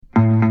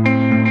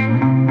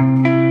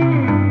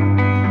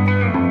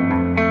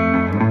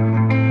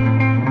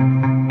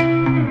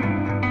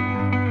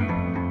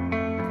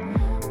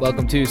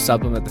Welcome to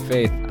Supplement the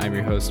Faith. I'm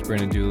your host,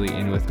 Brennan Dooley,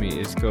 and with me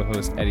is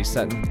co-host Eddie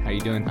Sutton. How you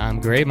doing?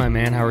 I'm great, my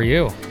man. How are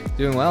you?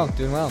 Doing well.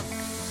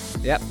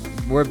 Yep,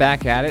 we're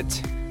back at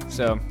it.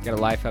 So, got a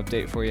life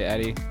update for you,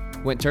 Eddie.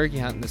 Went turkey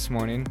hunting this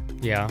morning.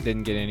 Yeah.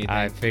 Didn't get anything.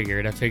 I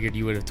figured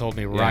you would have told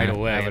me right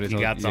away if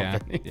you got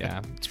something. Yeah.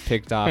 It's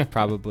picked off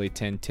probably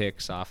 10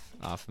 ticks off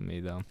of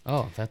me, though.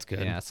 Oh, that's good.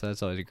 Yeah, so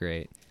that's always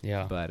great.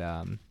 Yeah. But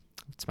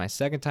it's my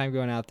second time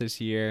going out this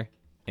year,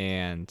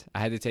 and I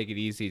had to take it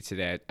easy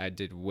today. I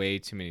did way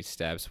too many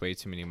steps, way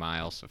too many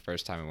miles the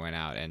first time I went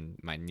out, and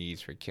my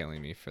knees were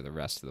killing me for the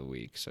rest of the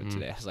week. So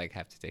today I was like, I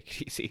have to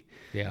take it easy.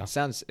 Yeah.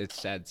 It's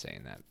sad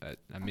saying that, but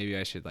maybe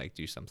I should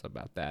do something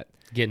about that.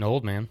 Getting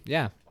old, man.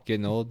 Yeah,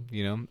 getting old.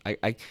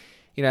 I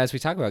as we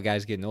talk about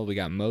guys getting old, we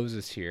got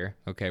Moses here.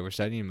 Okay, we're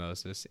studying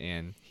Moses,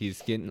 and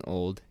he's getting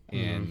old,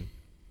 and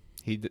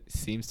he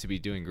seems to be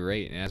doing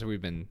great. And as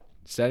we've been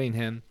studying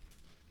him,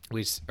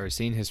 we are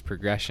seeing his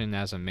progression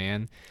as a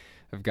man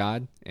of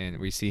God, and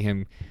we see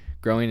him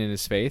growing in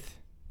his faith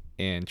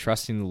and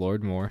trusting the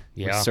Lord more.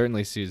 Yeah. We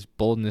certainly see his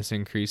boldness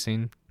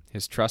increasing,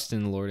 his trust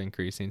in the Lord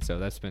increasing. So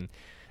that's been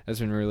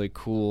really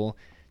cool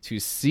to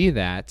see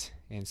that.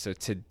 And so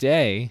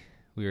today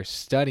we are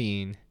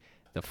studying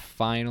the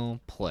final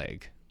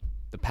plague,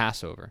 the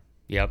Passover.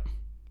 Yep.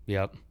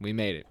 We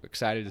made it. We're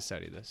excited to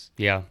study this.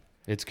 Yeah,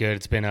 it's good.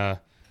 It's been a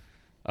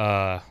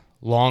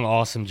long,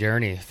 awesome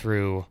journey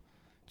through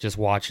just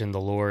watching the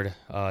Lord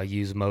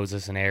use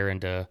Moses and Aaron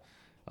to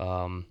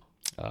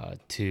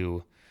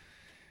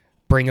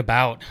bring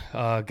about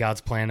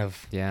God's plan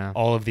of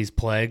all of these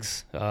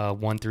plagues,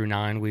 1 through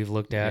 9 we've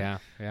looked at,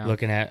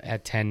 looking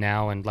at 10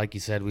 now. And like you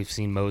said, we've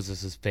seen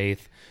Moses'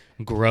 faith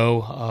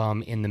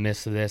grow in the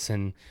midst of this.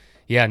 And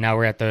now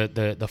we're at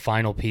the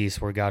final piece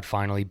where God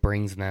finally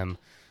brings them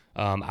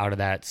out of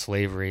that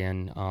slavery.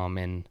 And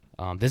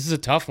this is a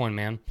tough one,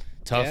 man.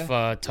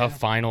 Tough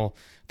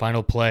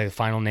final play,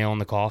 final nail in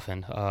the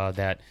coffin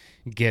that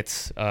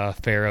gets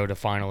Pharaoh to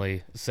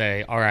finally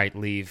say, all right,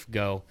 leave,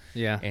 go.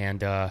 Yeah. And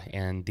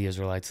the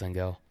Israelites then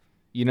go.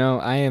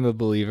 I am a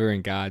believer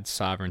in God's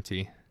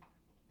sovereignty,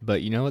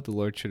 but you know what the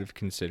Lord should have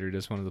considered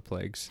as one of the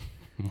plagues?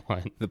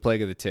 What? The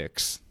plague of the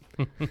ticks.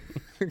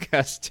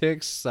 Because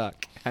ticks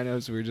suck. I know,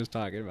 so we were just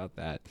talking about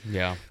that.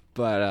 Yeah.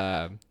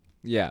 But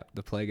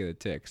the plague of the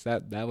ticks.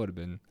 That would have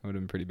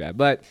been pretty bad.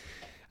 But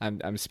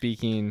I'm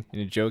speaking in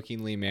a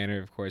jokingly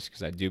manner, of course,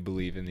 because I do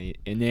believe in the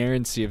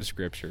inerrancy of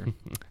Scripture.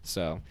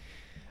 So,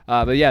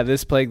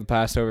 this plague, the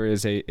Passover,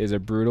 is a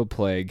brutal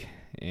plague,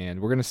 and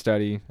we're going to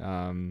study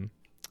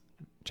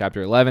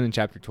chapter 11 and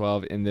chapter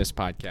 12 in this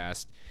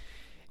podcast.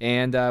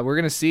 And we're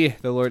going to see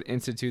the Lord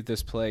institute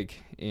this plague.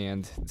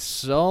 And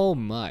so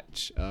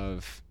much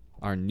of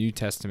our New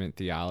Testament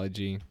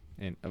theology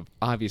and of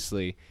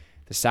obviously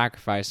the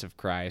sacrifice of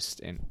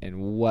Christ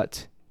and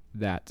what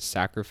that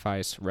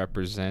sacrifice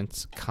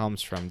represents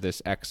comes from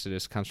this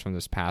Exodus, comes from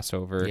this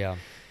Passover. Yeah.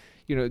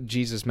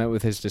 Jesus met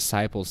with his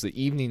disciples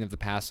the evening of the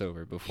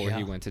Passover before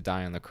he went to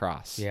die on the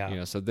cross.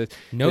 Yeah. So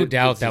no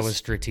doubt that was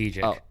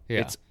strategic. Oh,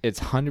 yeah. It's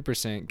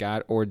 100%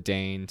 God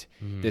ordained.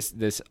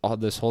 This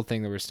whole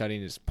thing that we're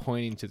studying is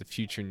pointing to the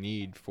future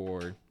need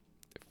for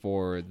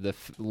the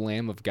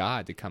Lamb of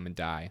God to come and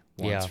die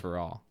once for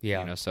all.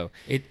 Yeah. So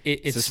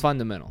it's just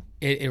fundamental.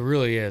 It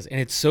really is, and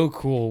it's so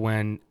cool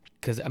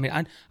because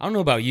I don't know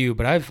about you,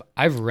 but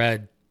I've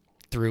read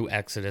through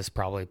Exodus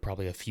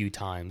probably a few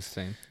times.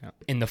 Same. Yeah.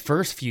 In the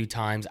first few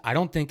times, I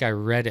don't think I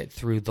read it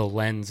through the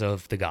lens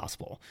of the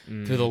gospel,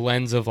 through the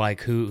lens of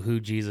who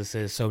Jesus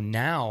is. So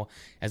now,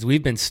 as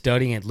we've been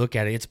studying it, look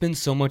at it, it's been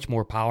so much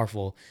more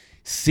powerful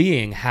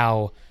seeing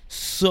how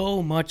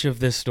so much of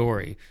this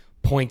story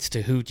points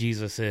to who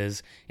Jesus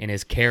is and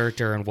his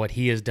character and what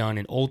he has done,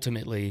 and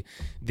ultimately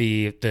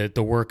the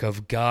work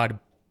of God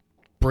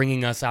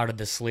bringing us out of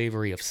the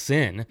slavery of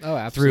sin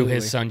through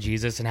his son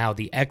Jesus, and how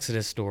the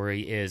Exodus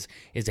story is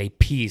a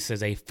piece,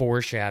 is a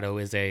foreshadow,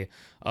 is a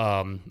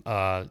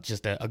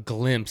just a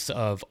glimpse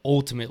of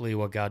ultimately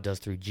what God does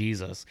through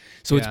Jesus.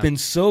 So it's been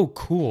so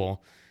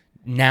cool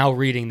now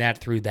reading that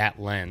through that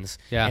lens.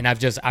 Yeah. And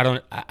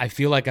I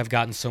feel like I've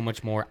gotten so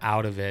much more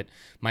out of it.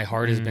 My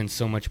heart has been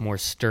so much more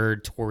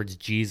stirred towards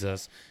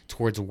Jesus,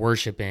 towards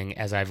worshiping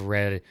as I've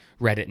read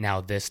it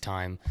now this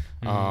time.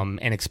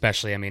 And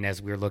especially,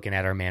 as we're looking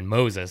at our man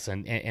Moses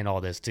and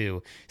all this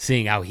too,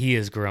 seeing how he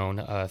has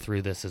grown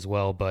through this as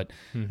well. But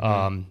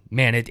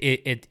man,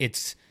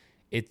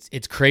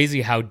 it's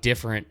crazy how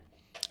different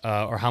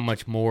or how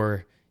much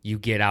more you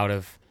get out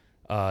of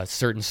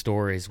certain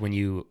stories when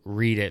you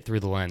read it through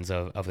the lens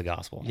of the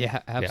gospel.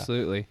 Yeah,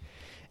 absolutely. Yeah.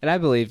 And I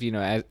believe,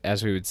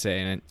 as we would say,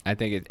 and I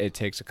think it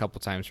takes a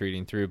couple times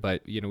reading through,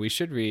 but, we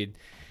should read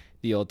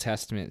the Old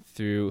Testament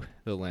through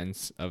the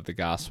lens of the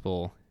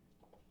gospel.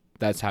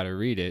 That's how to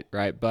read it,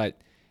 right?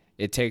 But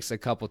it takes a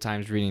couple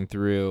times reading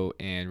through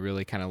and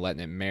really kind of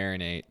letting it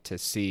marinate to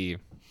see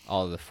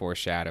all of the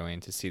foreshadowing,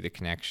 to see the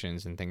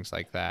connections and things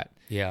like that.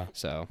 Yeah.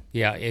 So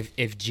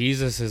if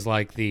Jesus is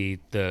like the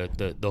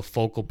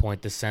focal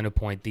point, the center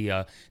point,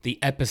 the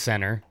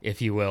epicenter,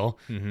 if you will,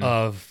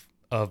 of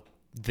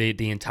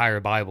the entire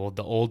Bible,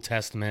 the Old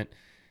Testament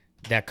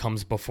that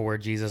comes before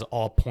Jesus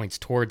all points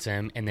towards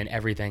him, and then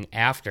everything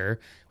after,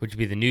 which would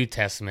be the New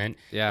Testament,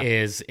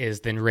 is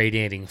then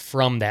radiating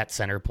from that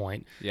center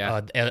point.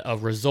 A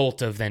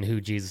result of then who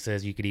Jesus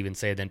is, you could even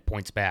say, then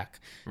points back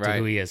to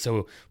who he is.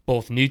 So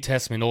both New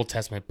Testament, Old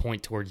Testament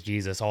point towards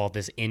Jesus, all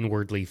this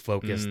inwardly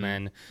focused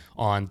then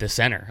on the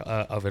center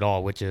of it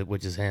all, which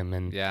is him,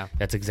 and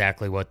that's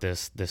exactly what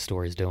this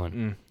story is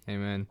doing.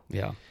 Amen.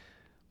 Yeah.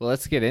 Well,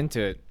 let's get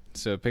into it.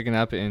 So picking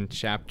up in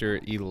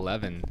chapter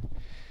 11.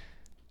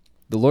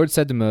 The Lord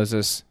said to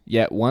Moses,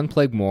 "Yet one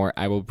plague more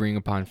I will bring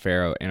upon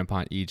Pharaoh and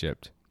upon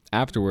Egypt.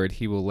 Afterward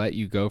he will let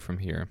you go from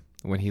here.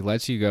 When he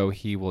lets you go,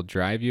 he will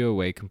drive you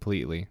away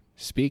completely.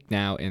 Speak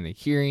now in the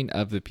hearing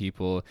of the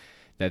people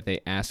that they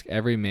ask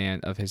every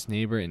man of his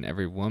neighbor and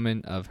every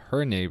woman of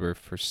her neighbor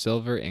for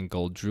silver and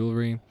gold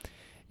jewelry."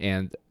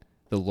 And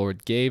the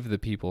Lord gave the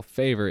people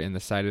favor in the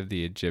sight of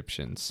the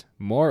Egyptians.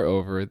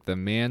 Moreover, the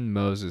man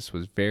Moses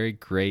was very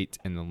great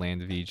in the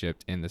land of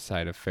Egypt, in the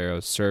sight of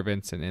Pharaoh's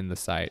servants and in the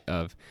sight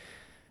of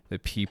the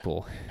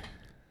people.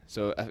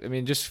 So, I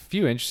mean, just a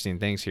few interesting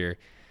things here.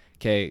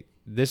 Okay,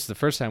 this is the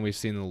first time we've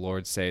seen the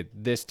Lord say,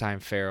 "This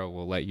time Pharaoh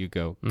will let you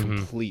go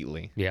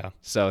completely." Yeah.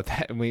 So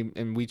that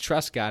we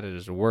trust God at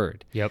His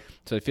word. Yep.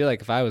 So I feel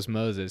like if I was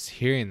Moses,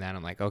 hearing that,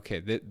 I'm like,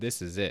 okay,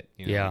 this is it.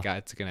 You know,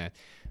 God's gonna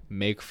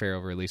make Pharaoh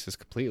release us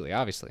completely,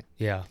 obviously.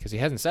 Yeah. Because He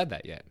hasn't said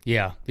that yet.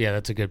 Yeah,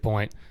 that's a good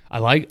point. I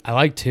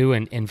like too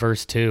in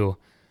verse 2.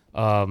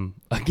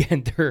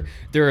 Again,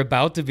 they're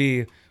about to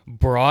be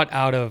brought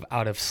out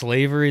of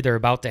slavery. They're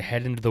about to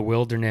head into the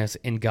wilderness,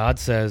 and God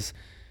says,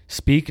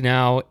 "Speak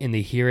now in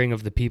the hearing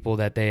of the people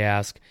that they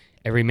ask,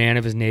 every man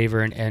of his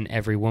neighbor and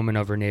every woman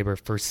of her neighbor,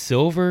 for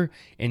silver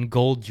and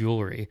gold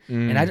jewelry."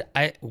 And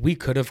we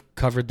could have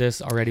covered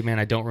this already, man.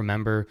 I don't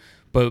remember,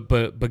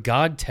 but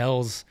God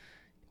tells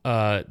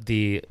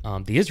the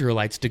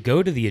Israelites to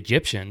go to the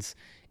Egyptians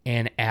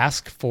and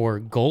ask for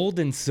gold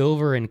and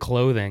silver and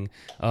clothing.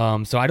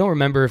 So I don't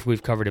remember if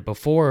we've covered it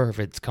before or if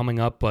it's coming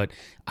up, but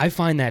I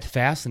find that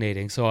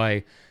fascinating. So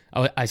I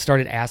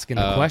started asking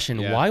the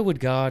question, why would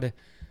God,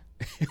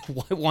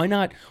 why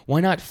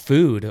not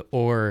food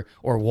or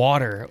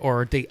water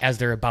or as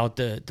they're about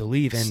to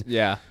leave?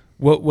 And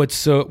what's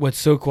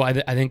so cool, I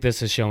think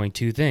this is showing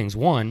two things.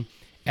 One,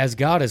 as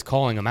God is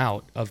calling them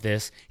out of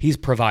this, He's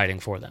providing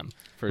for them,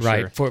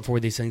 for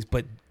these things.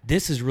 But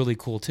this is really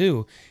cool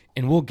too.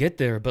 And we'll get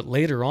there, but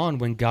later on,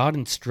 when God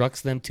instructs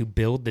them to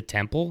build the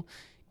temple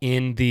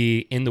in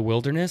the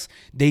wilderness,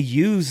 they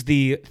use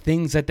the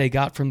things that they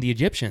got from the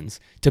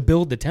Egyptians to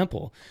build the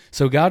temple.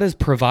 So God is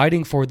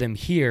providing for them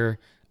here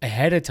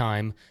ahead of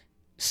time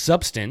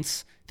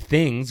substance,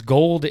 things,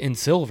 gold and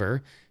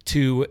silver,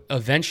 to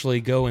eventually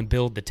go and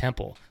build the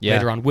temple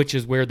later on, which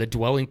is where the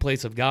dwelling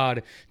place of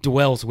God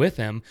dwells with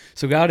them.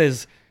 So God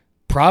is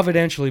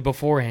providentially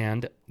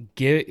beforehand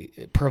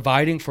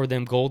providing for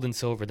them gold and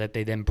silver that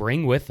they then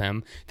bring with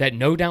them, that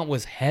no doubt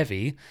was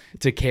heavy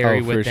to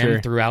carry with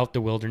them throughout the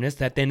wilderness,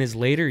 that then is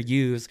later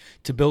used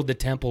to build the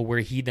temple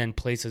where He then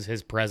places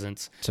His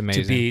presence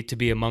to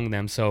be among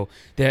them. So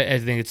I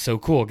think it's so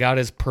cool. God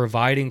is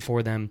providing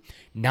for them.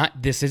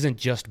 This isn't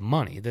just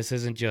money. This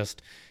isn't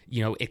just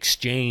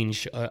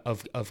exchange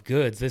of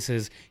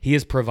goods. He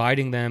is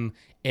providing them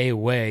a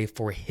way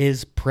for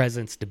His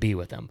presence to be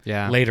with them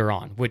later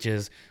on, which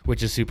is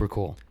super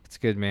cool. It's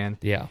good, man.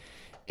 Yeah.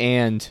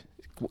 And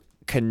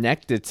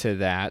connected to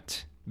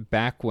that,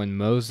 back when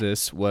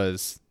Moses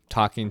was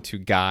talking to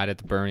God at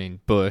the burning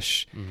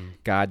bush,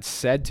 God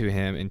said to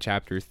him in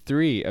chapter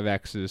 3 of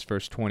Exodus,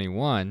 verse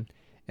 21,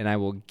 and I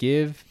will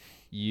give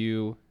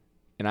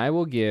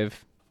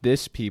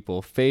this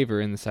people favor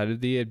in the sight of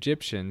the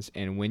Egyptians,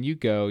 and when you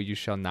go, you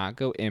shall not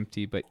go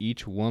empty, but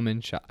each woman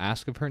shall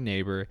ask of her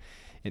neighbor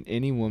and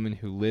any woman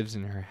who lives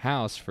in her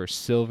house for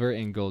silver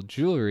and gold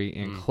jewelry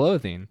and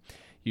clothing.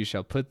 You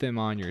shall put them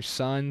on your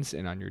sons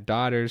and on your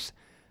daughters,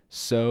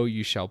 so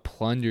you shall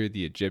plunder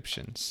the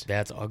Egyptians.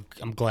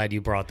 I'm glad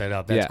you brought that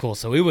up. That's cool.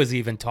 So it was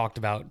even talked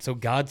about. So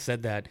God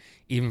said that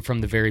even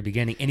from the very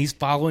beginning, and He's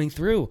following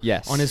through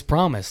on His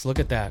promise. Look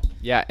at that.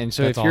 Yeah, and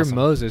so if you're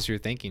Moses, you're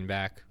thinking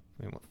back,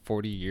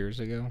 40 years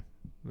ago?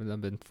 Would that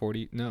have been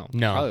 40? No.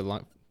 Probably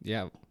long.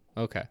 Yeah.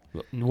 Okay.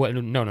 What?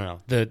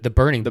 No. The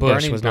burning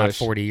bush was not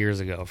 40 years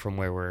ago from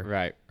where we're.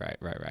 Right.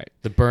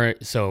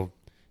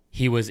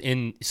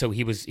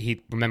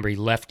 Remember, he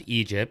left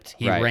Egypt.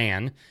 He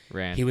ran.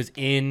 He was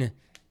in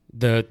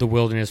the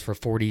wilderness for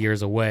 40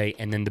 years away,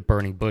 and then the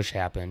burning bush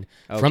happened.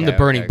 From the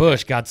burning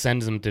bush, God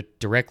sends him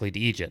directly to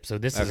Egypt. So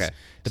this is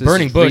the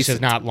burning bush is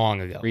not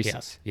long ago. Recent.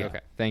 Yes. Yeah. Okay.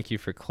 Thank you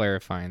for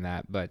clarifying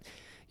that. But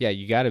yeah,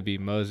 you got to be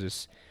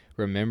Moses,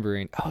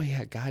 remembering,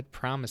 God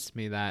promised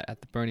me that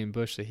at the burning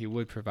bush that He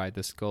would provide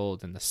this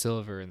gold and the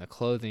silver and the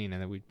clothing,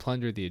 and that we'd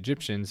plunder the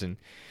Egyptians. And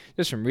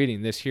just from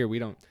reading this here,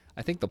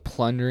 I think the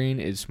plundering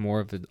is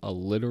more of a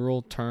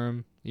literal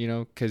term,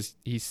 because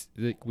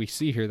we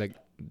see here that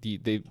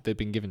they've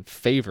been given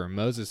favor.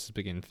 Moses has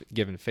been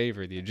given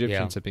favor. The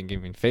Egyptians have been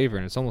given favor,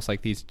 and it's almost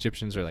like these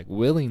Egyptians are like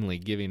willingly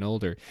giving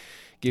over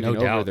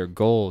their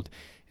gold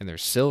and their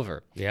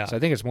silver. Yeah. So I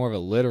think it's more of a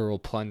literal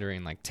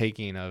plundering, like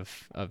taking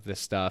of this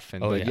stuff.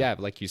 And but yeah,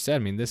 like you said, I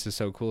mean, this is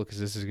so cool because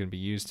this is going to be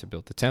used to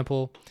build the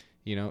temple,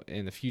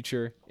 in the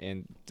future,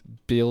 and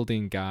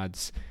building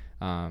God's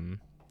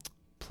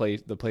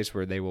the place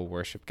where they will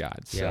worship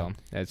God. So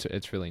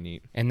it's really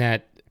neat. And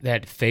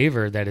that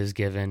favor that is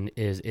given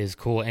is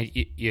cool. And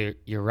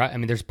you're right. I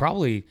mean, there's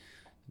probably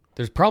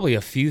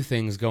a few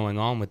things going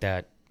on with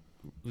that.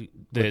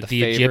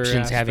 The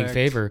Egyptians having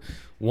favor.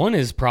 One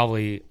is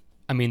probably,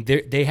 I mean,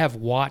 they have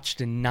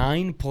watched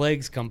 9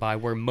 plagues come by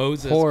where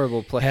Moses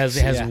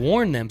has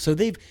warned them. So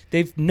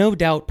they've no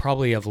doubt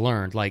probably have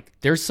learned, like,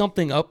 there's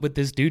something up with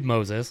this dude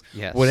Moses.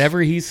 Yes,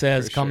 whatever he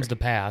says comes to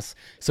pass.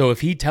 So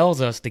if he tells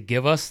us to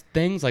give us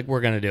things, like,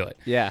 we're going to do it.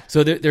 Yeah.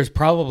 So there's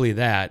probably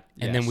that.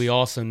 And then we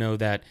also know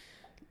that,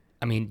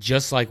 I mean,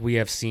 just like we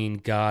have seen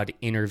God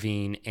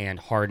intervene and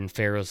harden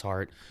Pharaoh's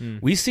heart,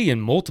 we see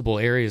in multiple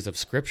areas of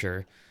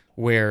Scripture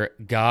where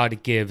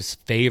God gives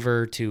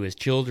favor to his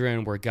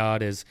children, where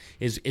God is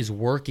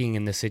working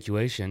in the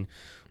situation.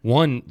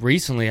 One,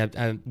 recently,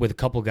 I with a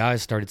couple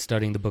guys, started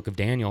studying the book of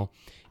Daniel,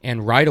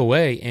 and right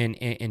away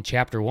in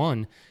chapter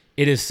 1,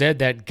 it is said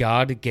that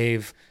God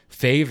gave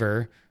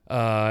favor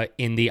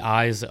in the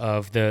eyes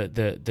of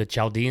the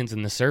Chaldeans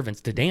and the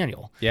servants to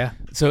Daniel. Yeah.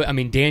 So, I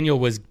mean, Daniel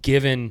was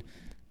given,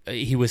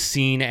 he was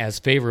seen as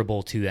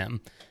favorable to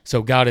them.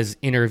 So God is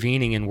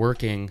intervening and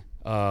working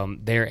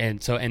there, and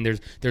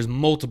there's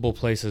multiple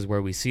places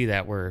where we see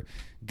that, where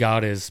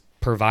God is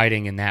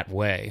providing in that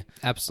way.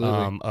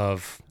 Absolutely.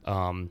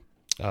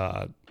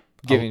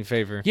 Giving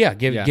favor. Yeah,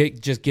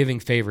 just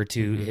giving favor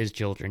to his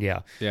children.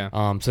 Yeah. Yeah.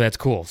 So that's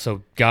cool.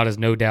 So God is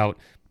no doubt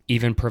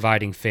even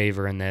providing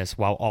favor in this,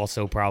 while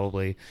also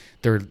probably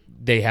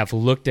they have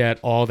looked at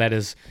all that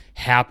has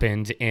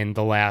happened in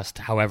the last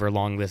however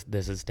long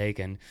this has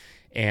taken,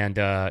 and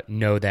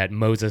know that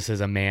Moses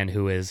is a man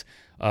who is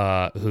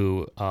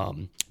who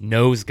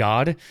knows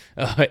God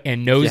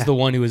and knows the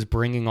one who is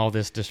bringing all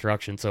this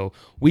destruction. So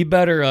we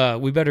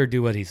better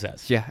do what he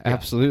says. Yeah,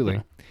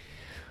 absolutely.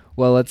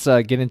 Well, let's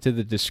get into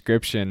the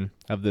description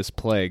of this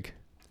plague.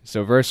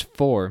 So verse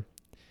 4,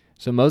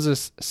 so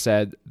Moses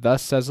said,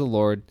 "Thus says the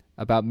Lord,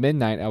 about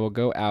midnight I will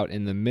go out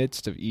in the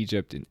midst of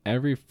Egypt, and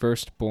every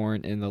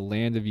firstborn in the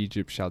land of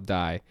Egypt shall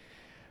die.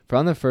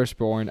 From the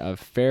firstborn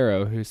of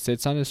Pharaoh who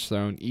sits on his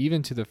throne,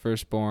 even to the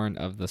firstborn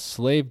of the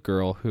slave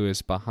girl who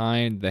is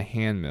behind the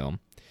handmill,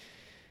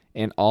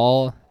 and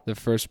all the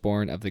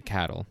firstborn of the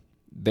cattle.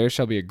 There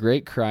shall be a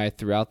great cry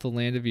throughout the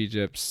land of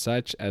Egypt,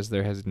 such as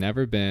there has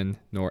never been,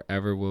 nor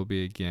ever will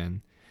be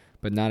again.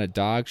 But not a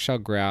dog shall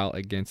growl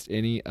against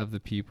any of the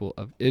people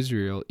of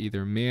Israel,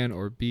 either man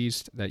or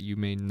beast, that you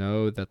may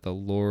know that the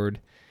Lord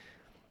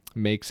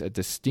makes a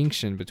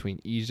distinction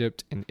between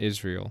Egypt and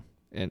Israel.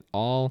 And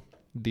all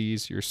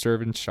these your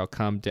servants shall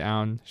come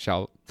down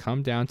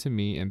to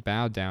me and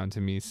bow down to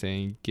me,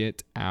 saying,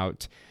 Get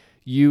out,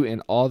 you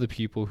and all the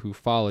people who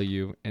follow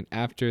you, and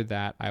after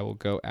that I will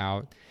go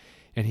out."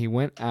 And he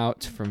went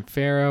out from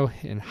Pharaoh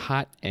in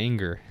hot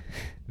anger.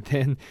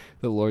 Then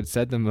the Lord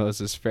said to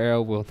Moses,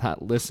 "Pharaoh will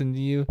not listen to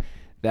you,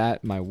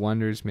 that my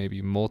wonders may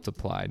be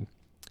multiplied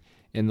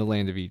in the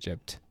land of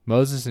Egypt."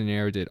 Moses and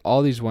Aaron did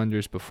all these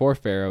wonders before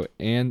Pharaoh,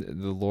 and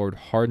the Lord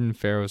hardened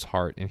Pharaoh's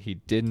heart, and he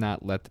did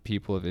not let the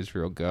people of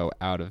Israel go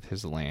out of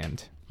his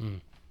land.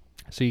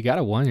 So you got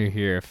to wonder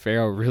here if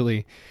Pharaoh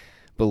really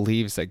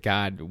believes that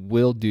God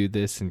will do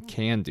this and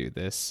can do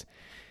this.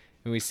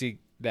 And we see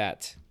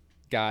that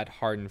God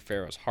hardened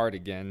Pharaoh's heart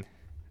again.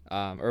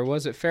 Or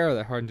was it Pharaoh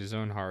that hardened his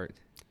own heart?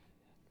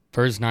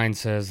 Verse 9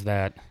 says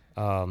that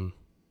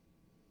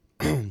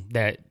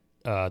that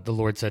the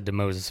Lord said to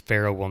Moses,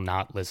 "Pharaoh will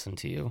not listen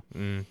to you."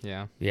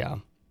 Yeah.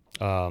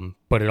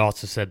 But it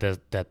also said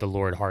that the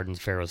Lord hardens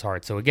Pharaoh's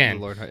heart. So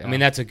again, I mean,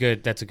 that's a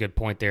good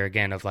point there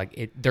again of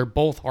like they're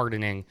both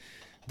hardening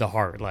the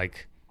heart.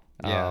 Like,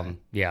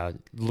 the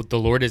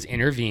Lord is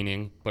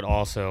intervening, but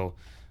also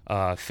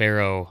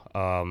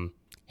Pharaoh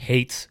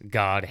hates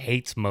God,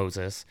 hates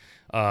Moses.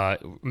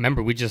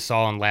 Remember, we just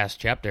saw in last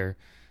chapter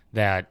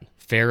that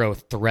Pharaoh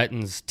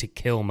threatens to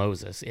kill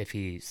Moses if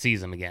he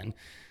sees him again.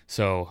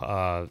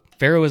 So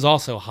Pharaoh is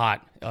also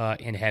hot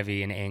and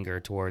heavy in anger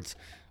towards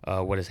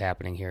what is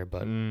happening here.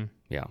 But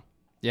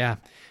yeah,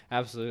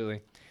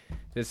 absolutely.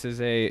 This is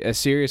a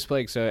serious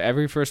plague. So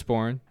every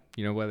firstborn,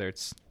 whether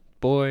it's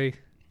boy,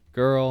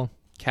 girl,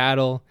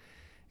 cattle,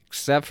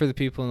 except for the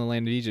people in the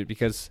land of Egypt,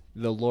 because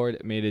the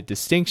Lord made a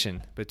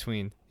distinction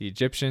between the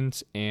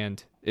Egyptians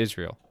and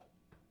Israel.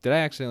 Did I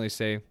accidentally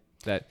say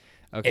that?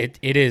 Okay.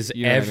 It is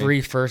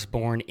every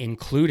firstborn,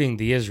 including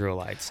the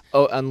Israelites.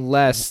 Oh,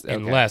 unless,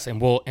 and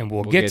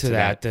we'll get to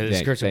that the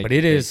description. But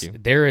it is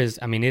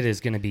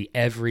going to be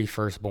every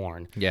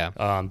firstborn. Yeah.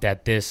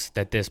 That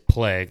this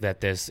plague, that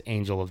this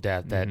angel of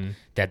death,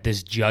 that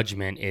this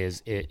judgment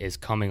is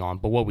coming on.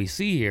 But what we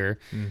see here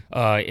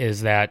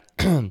is that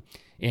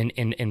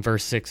in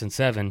verse 6 and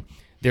 7,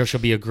 there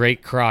shall be a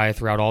great cry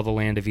throughout all the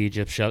land of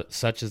Egypt,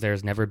 such as there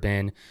has never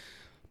been.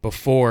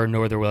 before,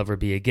 nor there will ever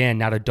be again.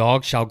 Not a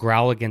dog shall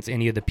growl against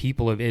any of the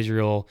people of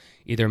Israel,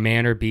 either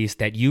man or beast,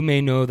 that you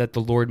may know that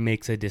the Lord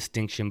makes a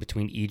distinction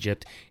between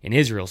Egypt and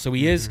Israel. So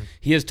he is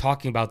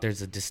talking about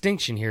there's a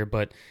distinction here,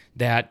 but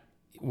that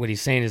what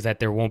he's saying is that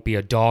there won't be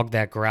a dog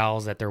that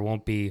growls, that there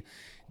won't be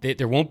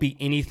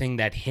anything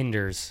that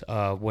hinders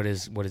what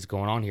is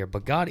going on here.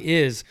 But God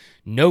is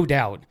no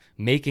doubt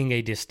making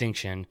a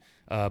distinction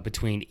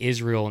between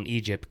Israel and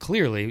Egypt.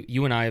 Clearly,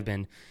 you and I have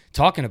been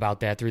talking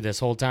about that through this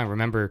whole time.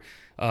 Remember,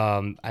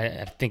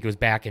 I think it was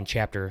back in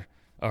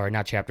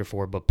not chapter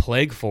 4, but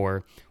plague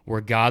 4,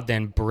 where God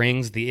then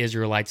brings the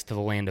Israelites to the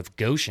land of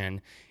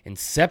Goshen and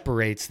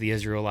separates the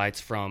Israelites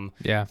from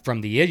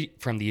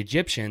the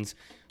Egyptians,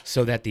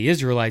 so that the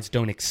Israelites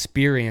don't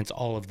experience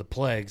all of the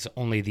plagues,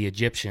 only the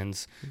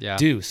Egyptians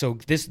do. So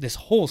this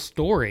whole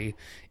story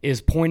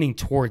is pointing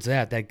towards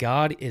that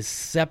God is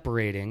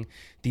separating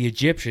the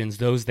Egyptians,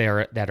 those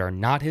that are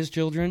not his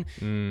children,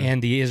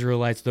 and the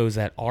Israelites, those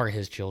that are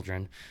his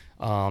children.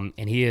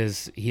 And he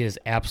is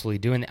absolutely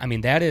doing that. I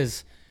mean, that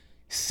is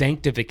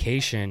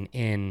sanctification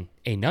in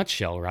a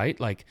nutshell, right?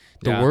 Like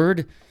the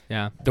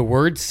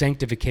word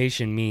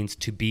sanctification means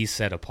to be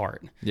set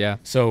apart. Yeah.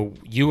 So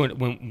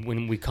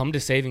when we come to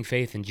saving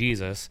faith in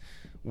Jesus,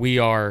 we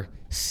are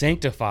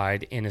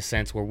sanctified in a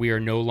sense where we are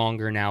no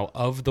longer now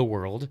of the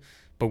world,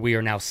 but we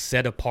are now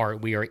set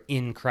apart. We are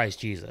in Christ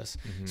Jesus.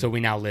 Mm-hmm. So we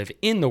now live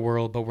in the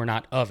world, but we're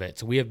not of it.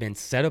 So we have been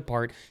set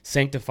apart,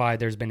 sanctified.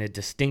 There's been a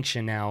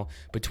distinction now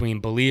between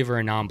believer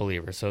and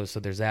non-believer. So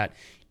there's that.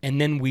 And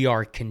then we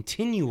are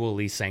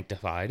continually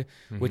sanctified,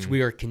 which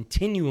we are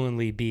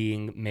continually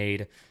being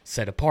made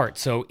set apart.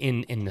 So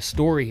in the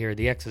story here,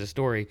 the Exodus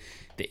story,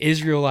 the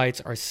Israelites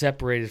are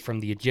separated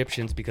from the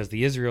Egyptians because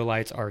the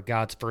Israelites are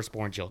God's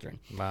firstborn children.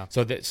 Wow.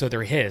 So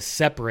they're his,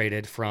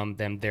 separated from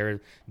them.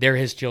 They're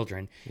his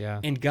children.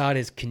 Yeah. And God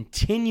is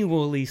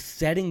continually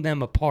setting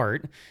them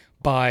apart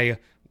by,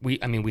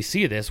 we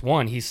see this.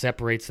 One, he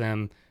separates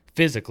them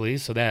physically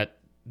so that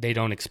they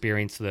don't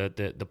experience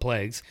the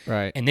plagues.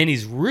 Right. And then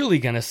he's really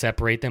going to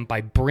separate them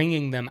by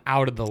bringing them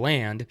out of the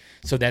land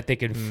so that they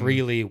can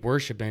freely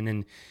worship him.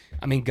 And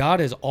I mean, God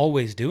is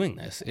always doing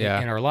this in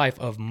our life,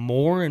 of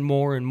more and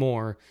more and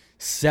more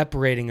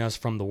separating us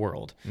from the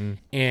world.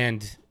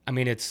 And I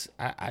mean, it's,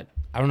 I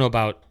don't know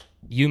about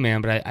you,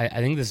 man, but I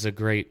think this is a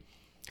great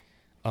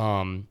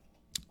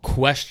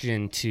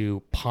question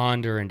to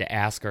ponder and to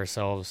ask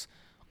ourselves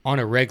on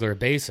a regular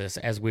basis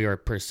as we are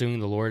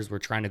pursuing the Lord, as we're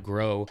trying to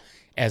grow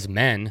as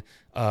men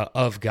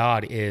of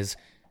God, is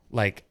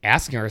like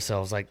asking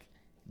ourselves, like,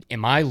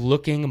 am I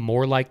looking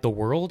more like the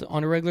world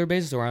on a regular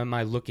basis, or am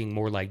I looking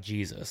more like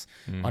Jesus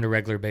on a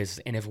regular basis?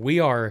 And if we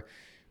are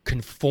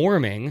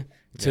conforming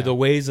to the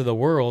ways of the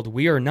world,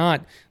 we are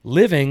not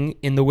living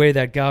in the way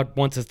that God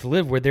wants us to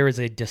live, where there is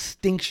a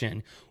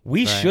distinction.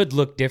 We should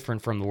look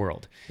different from the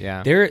world.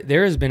 Yeah.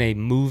 There has been a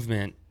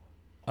movement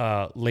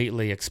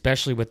lately,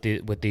 especially with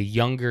the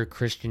younger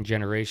Christian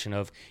generation,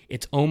 of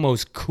it's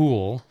almost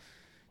cool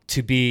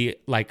to be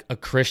like a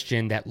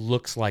Christian that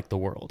looks like the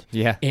world.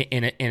 Yeah.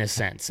 In a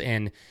sense.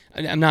 And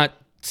I'm not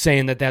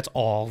saying that that's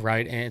all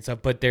right, and stuff,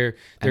 but there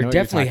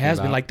definitely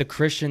has been like the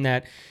Christian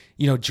that,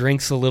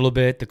 drinks a little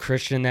bit, the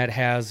Christian that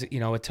has,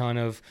 a ton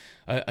of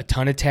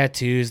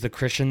tattoos, the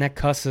Christian that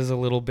cusses a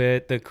little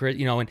bit,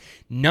 and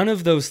none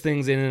of those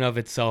things in and of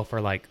itself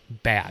are like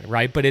bad,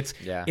 right? But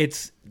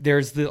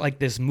there's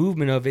this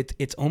movement of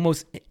it's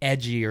almost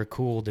edgy or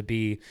cool to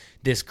be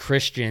this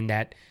Christian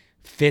that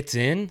fits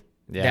in,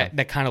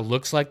 that kind of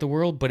looks like the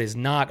world, but is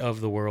not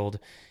of the world.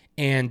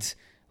 And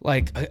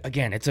like,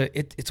 again,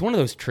 it's one of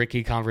those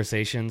tricky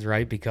conversations,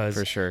 right? Because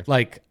for sure,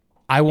 like,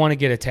 I want to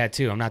get a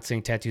tattoo. I'm not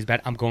saying tattoo's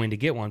bad. I'm going to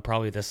get one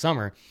probably this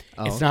summer.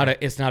 Oh, it's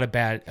not a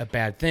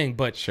bad thing.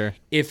 But sure,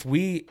 if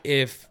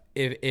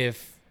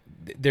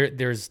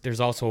there's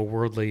also a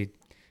worldly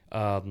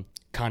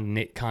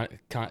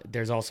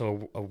there's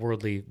also a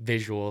worldly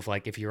visual of,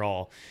 like, if you're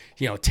all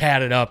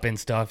tatted up and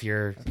stuff,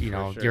 you're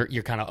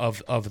you're kind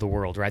of the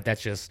world, right?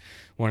 That's just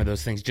one of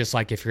those things. Just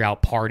like if you're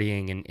out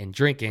partying and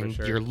drinking,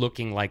 you're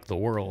looking like the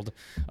world.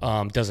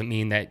 Doesn't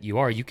mean that you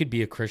are. You could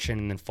be a Christian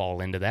and then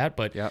fall into that,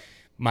 but. Yep.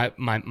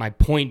 My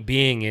point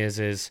being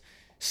is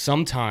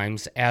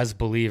sometimes as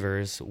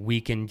believers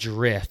we can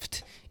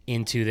drift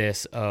into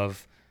this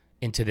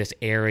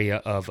area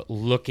of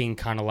looking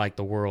kind of like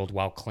the world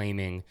while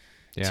claiming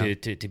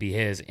to be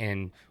his,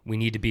 and we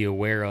need to be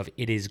aware of,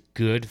 it is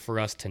good for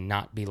us to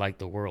not be like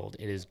the world.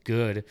 It is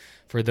good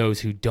for those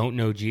who don't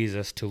know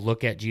Jesus to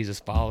look at Jesus'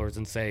 followers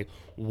and say,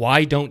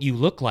 why don't you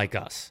look like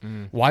us?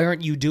 Why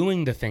aren't you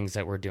doing the things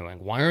that we're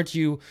doing? Why aren't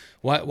you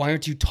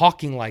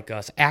talking like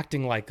us,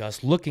 acting like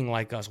us, looking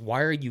like us?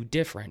 Why are you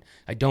different?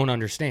 I don't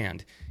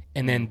understand.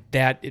 And then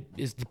that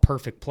is the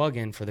perfect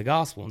plug-in for the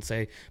gospel, and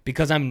say,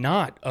 because I'm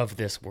not of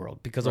this world,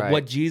 because of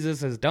what Jesus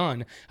has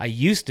done, I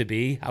used to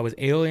be, I was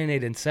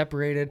alienated and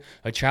separated,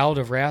 a child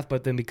of wrath,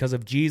 but then because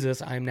of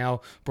Jesus, I am now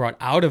brought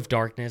out of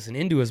darkness and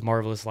into his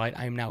marvelous light.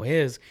 I am now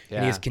his,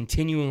 and he is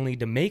continually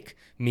to make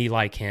me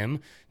like him.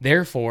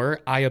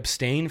 Therefore, I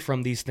abstain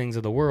from these things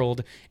of the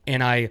world,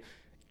 and I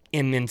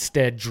am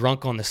instead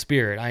drunk on the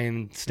Spirit. I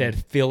am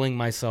instead filling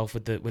myself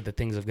with the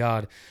things of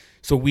God.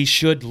 So we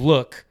should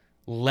look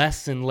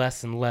less and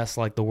less and less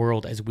like the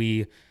world as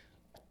we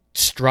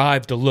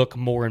strive to look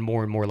more and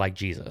more and more like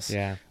Jesus.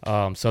 Yeah.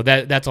 So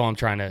that's all I'm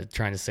trying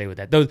to say with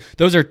that.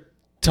 Those are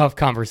tough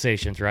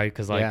conversations, right?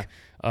 Because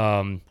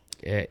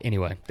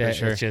anyway,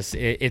 sure. it's just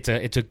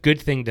it's a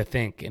good thing to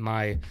think. Am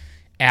I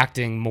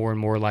acting more and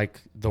more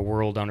like the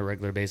world on a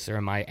regular basis, or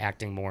am I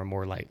acting more and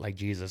more like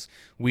Jesus?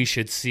 We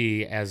should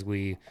see, as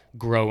we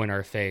grow in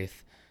our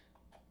faith,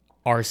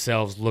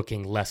 ourselves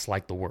looking less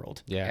like the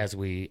world as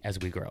we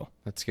grow.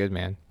 That's good,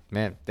 man.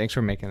 Thanks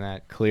for making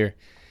that clear.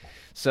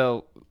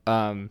 So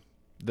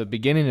the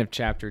beginning of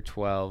chapter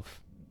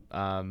 12,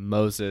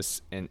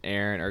 Moses and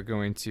Aaron are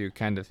going to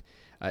kind of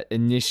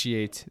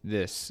initiate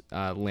this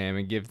lamb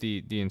and give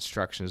the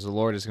instructions. The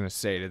Lord is going to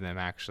say to them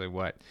actually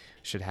what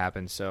should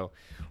happen. So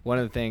one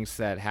of the things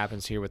that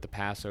happens here with the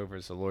Passover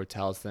is the Lord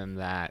tells them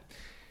that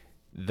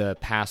the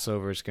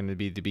Passover is going to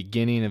be the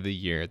beginning of the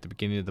year, at the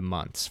beginning of the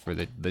months for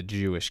the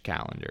Jewish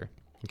calendar.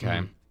 Okay.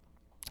 Mm-hmm.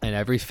 And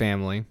every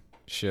family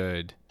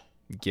should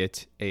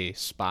get a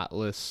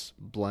spotless,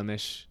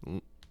 blemish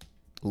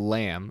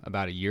lamb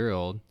about a year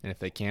old. And if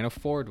they can't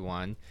afford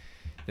one,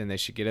 then they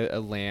should get a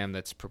lamb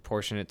that's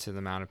proportionate to the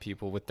amount of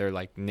people with their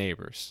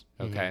neighbors.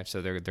 Okay. Mm-hmm.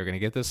 So they're going to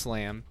get this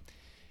lamb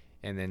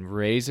and then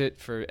raise it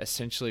for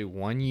essentially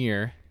 1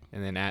 year.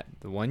 And then at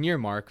the 1 year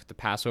mark, the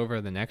Passover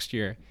of the next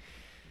year,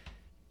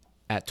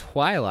 at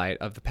twilight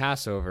of the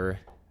Passover,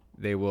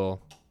 they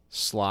will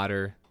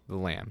slaughter the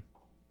lamb.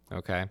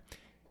 Okay.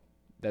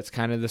 That's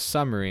kind of the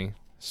summary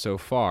so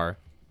far.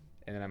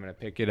 And then I'm going to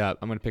pick it up.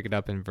 I'm going to pick it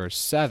up in verse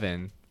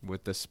 7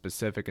 with the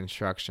specific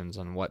instructions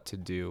on what to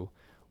do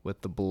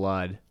with the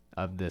blood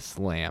of this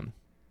lamb.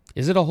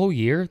 Is it a whole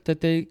year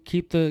that they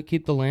keep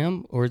the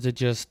lamb, or is it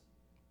just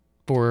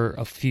for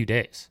a few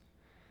days?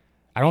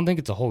 I don't think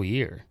it's a whole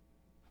year.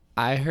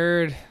 I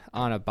heard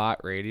on a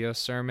Bot Radio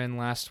sermon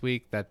last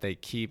week that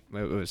it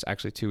was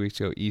actually 2 weeks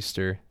ago,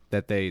 Easter,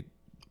 that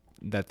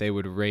they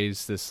would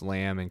raise this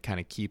lamb and kind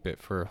of keep it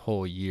for a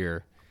whole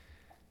year.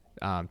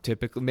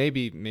 Typically,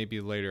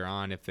 maybe later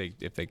on, if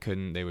they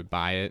couldn't, they would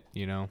buy it,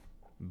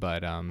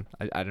 But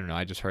I don't know.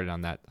 I just heard it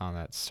on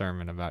that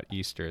sermon about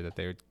Easter that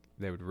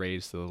they would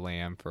raise the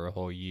lamb for a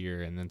whole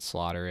year and then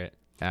slaughter it.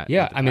 At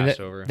the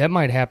Passover. that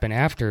might happen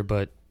after,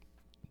 but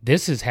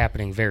this is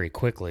happening very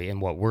quickly in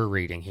what we're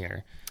reading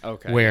here.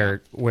 Okay.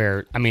 Where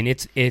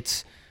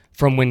it's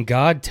from when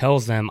God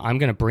tells them, "I'm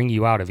going to bring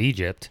you out of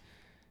Egypt."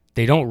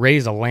 They don't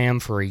raise a lamb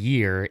for a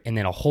year, and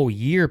then a whole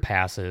year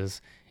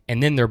passes,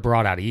 and then they're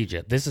brought out of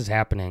Egypt. This is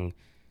happening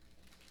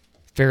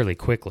fairly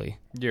quickly.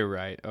 You're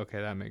right. Okay,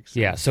 that makes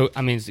sense. Yeah, so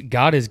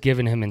God has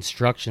given him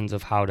instructions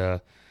of how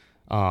to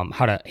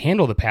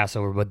handle the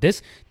Passover, but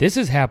this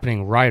is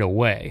happening right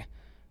away,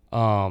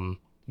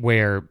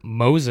 where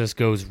Moses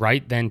goes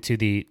right then to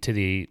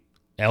the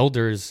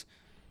elders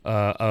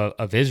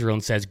of Israel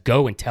and says,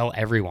 "Go and tell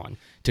everyone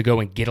to go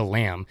and get a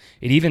lamb."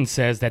 It even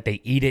says that they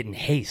eat it in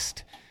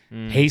haste.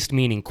 Haste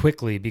meaning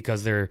quickly,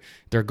 because they're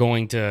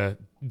going to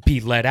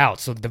be let out.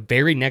 So the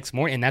very next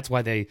morning, and that's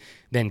why they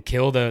then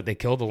kill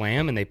the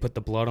lamb and they put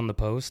the blood on the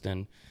post.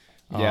 And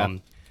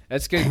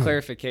that's good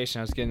clarification.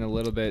 I was getting a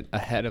little bit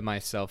ahead of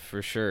myself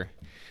for sure.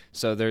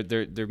 So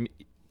they're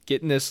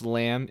getting this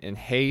lamb in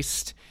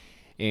haste,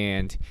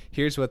 and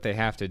here's what they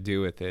have to do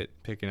with it.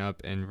 Picking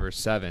up in verse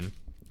 7.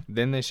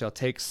 Then they shall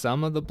take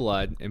some of the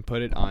blood and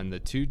put it on the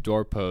 2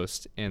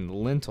 doorposts and the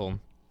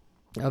lintel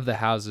of the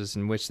houses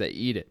in which they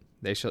eat it.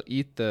 They shall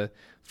eat the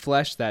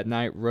flesh that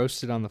night,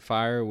 roasted on the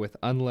fire with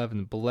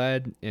unleavened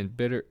bread and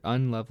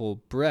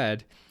unleavened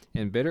bread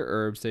and bitter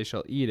herbs. They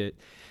shall eat it.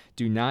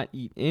 Do not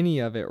eat any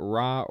of it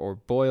raw or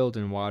boiled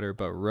in water,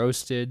 but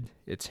roasted,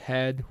 its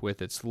head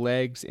with its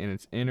legs and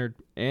its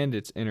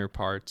inner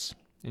parts.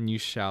 And you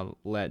shall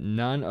let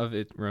none of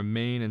it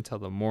remain until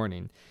the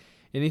morning.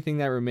 Anything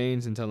that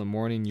remains until the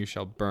morning you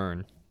shall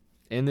burn.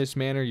 In this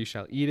manner you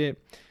shall eat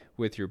it,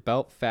 with your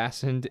belt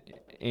fastened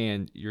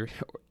and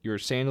your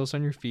sandals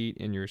on your feet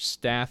and your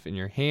staff in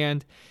your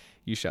hand.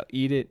 You shall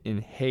eat it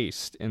in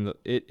haste, and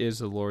it is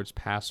the Lord's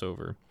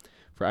Passover.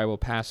 For I will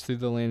pass through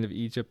the land of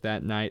Egypt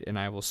that night, and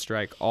I will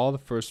strike all the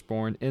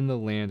firstborn in the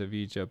land of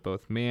Egypt,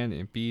 both man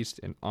and beast,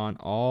 and on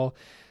all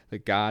the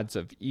gods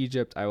of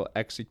Egypt I will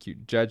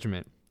execute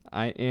judgment.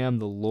 I am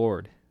the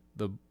Lord.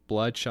 The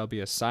blood shall be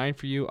a sign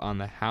for you on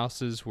the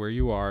houses where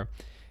you are,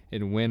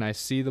 and when I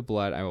see the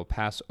blood I will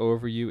pass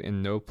over you,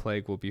 and no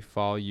plague will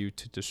befall you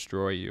to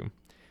destroy you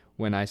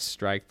when I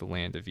strike the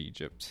land of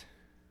Egypt.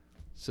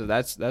 So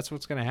that's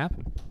what's going to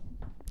happen.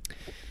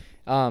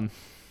 A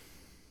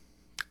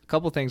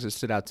couple things that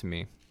stood out to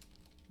me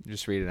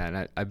just reading that,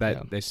 and I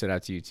bet they stood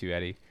out to you too,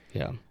 Eddie.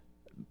 Yeah.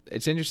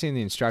 It's interesting,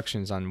 the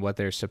instructions on what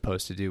they're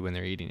supposed to do when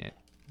they're eating it.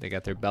 They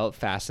got their belt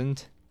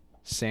fastened,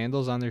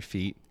 sandals on their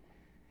feet,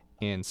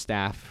 and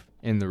staff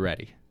in the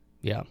ready.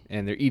 Yeah.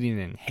 And they're eating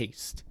it in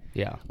haste.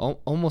 Yeah.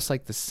 Almost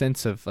like the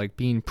sense of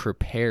being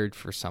prepared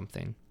for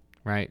something,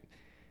 right?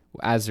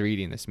 As they're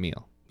eating this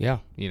meal. Yeah.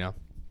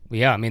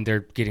 Yeah, I mean,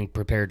 they're getting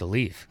prepared to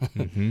leave.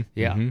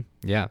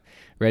 Yeah,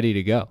 ready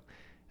to go.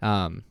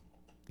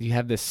 You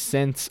have this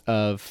sense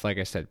of, like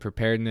I said,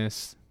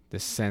 preparedness,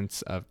 this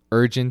sense of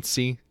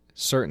urgency,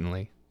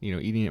 certainly.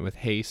 Eating it with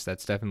haste,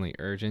 that's definitely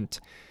urgent.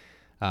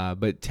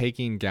 But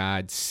taking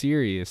God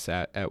serious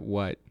at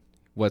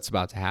what's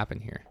about to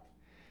happen here.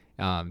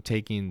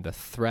 Taking the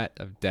threat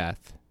of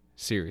death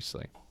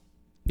seriously.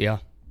 Yeah,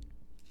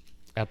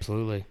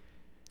 absolutely.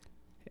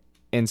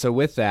 And so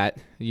with that,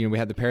 we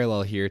have the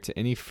parallel here to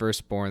any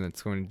firstborn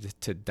that's going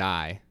to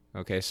die.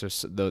 Okay, so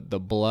the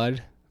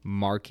blood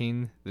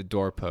marking the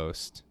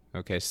doorpost,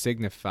 okay,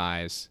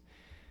 signifies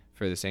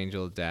for this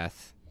angel of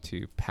death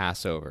to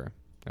pass over.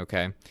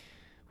 Okay,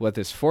 what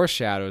this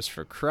foreshadows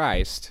for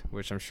Christ,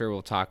 which I'm sure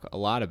we'll talk a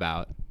lot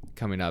about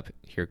coming up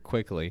here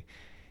quickly,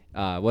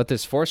 what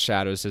this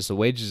foreshadows is the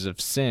wages of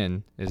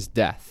sin is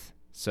death.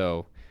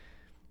 So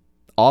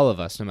all of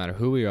us, no matter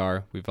who we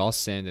are, we've all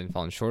sinned and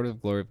fallen short of the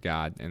glory of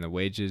God, and the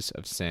wages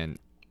of sin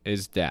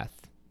is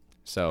death.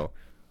 So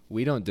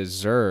we don't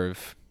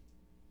deserve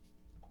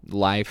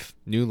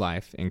new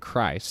life in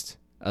Christ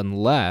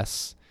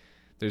unless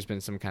there's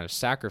been some kind of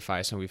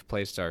sacrifice and we've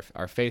placed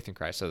our faith in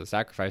Christ. So the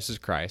sacrifice is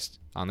Christ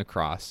on the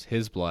cross,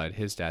 his blood,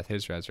 his death,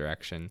 his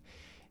resurrection.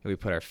 And we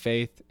put our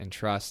faith and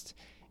trust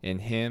in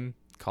him,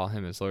 call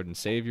him as Lord and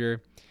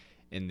Savior,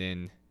 and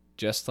then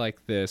just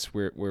like this,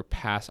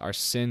 our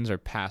sins are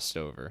passed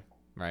over,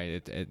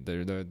 right?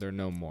 They're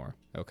no more.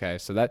 Okay,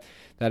 so that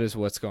is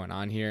what's going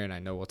on here, and I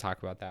know we'll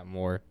talk about that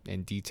more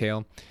in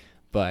detail.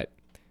 But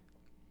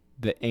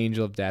the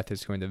angel of death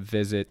is going to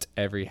visit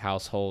every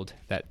household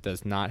that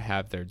does not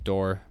have their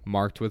door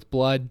marked with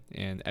blood,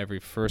 and every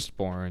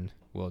firstborn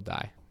will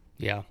die.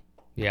 Yeah.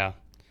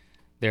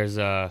 There's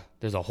a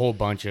whole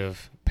bunch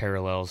of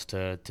parallels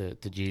to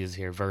Jesus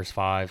here. Verse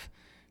 5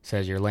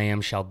 says, "Your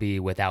lamb shall be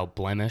without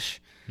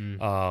blemish."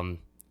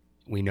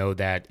 We know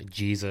that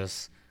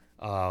Jesus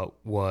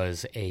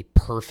was a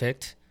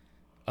perfect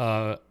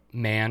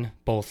man,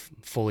 both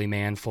fully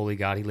man, fully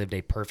God. He lived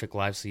a perfect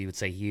life, so you would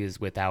say he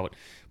is without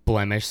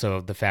blemish.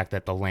 So the fact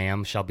that the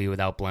lamb shall be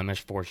without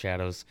blemish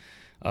foreshadows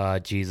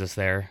Jesus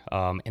there.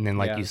 And then,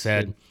 like you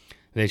said, good.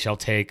 They shall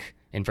take,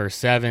 in verse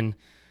 7,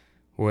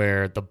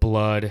 where the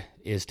blood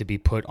is to be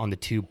put on the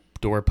two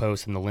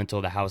doorposts and the lintel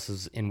of the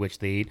houses in which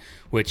they eat,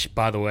 which,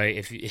 by the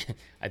way,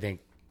 I think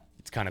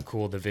it's kind of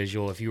cool, the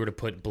visual. If you were to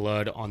put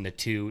blood on the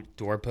two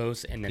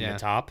doorposts and then the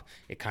top,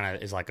 it kind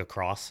of is like a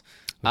cross,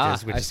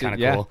 which is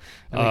kind of cool.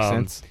 That makes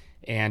sense.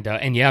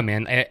 And yeah,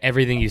 man,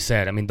 everything you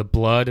said. I mean, the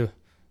blood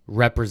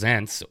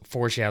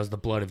foreshadows the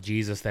blood of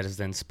Jesus that is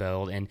then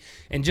spilled. And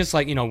just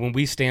like, when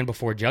we stand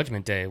before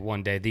Judgment Day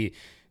one day,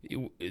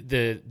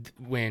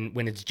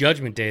 when it's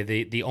Judgment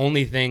Day, the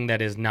only thing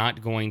that is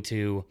not going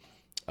to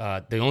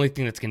the only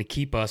thing that's going to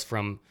keep us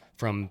from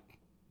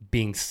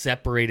being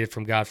separated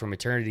from God from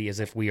eternity is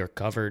if we are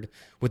covered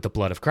with the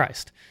blood of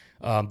Christ.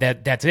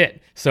 That's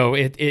it. So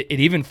it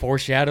even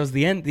foreshadows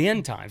the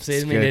end times.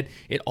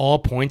 It all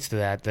points to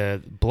that.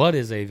 The blood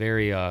is a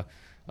very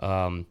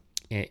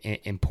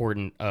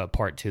important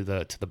part to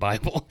the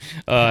Bible.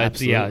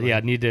 Absolutely. Yeah.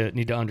 Need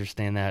to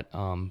understand that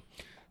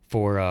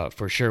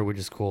for sure, which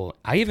is cool.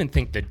 I even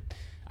think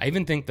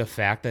the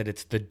fact that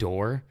it's the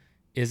door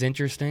is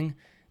interesting.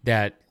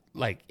 That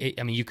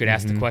you could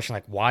ask the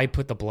question, why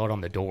put the blood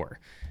on the door?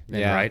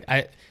 Then,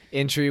 right?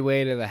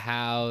 Entryway to the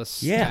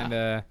house.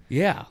 Yeah.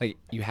 Like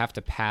you have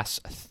to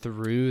pass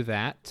through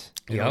that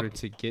in order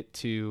to get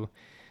to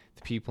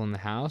the people in the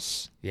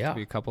house. Yeah. Could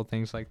be a couple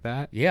things like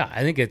that. Yeah,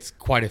 I think it's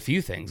quite a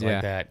few things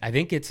like that. I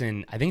think it's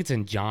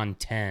in John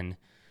 10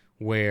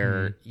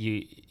 where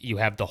you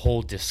have the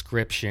whole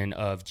description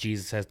of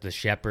Jesus as the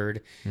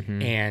shepherd,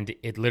 and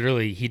it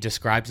literally, he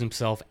describes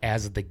himself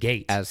as the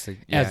gate, as the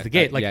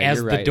gate,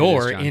 as the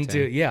door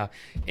into,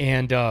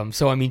 and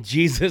so I mean,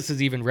 Jesus is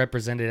even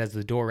represented as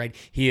the door, right?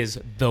 He is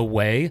the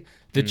way,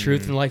 the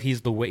truth, and life.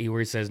 He's the way, where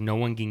he says, no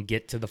one can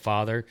get to the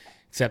Father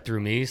except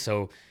through me.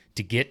 So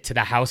to get to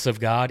the house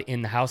of God,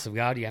 in the house of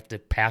God, you have to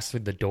pass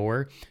through the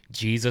door.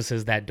 Jesus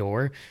is that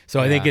door. So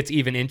I think it's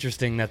even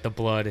interesting that the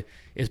blood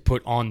is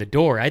put on the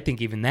door. I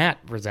think even that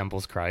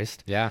resembles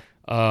Christ. Yeah.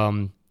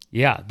 Then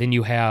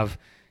you have,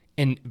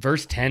 and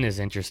verse 10 is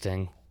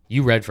interesting.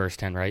 You read verse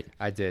 10, right?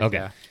 I did. Okay.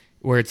 Yeah.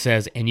 Where it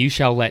says, "And you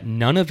shall let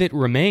none of it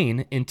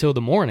remain until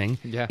the morning.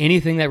 Yeah.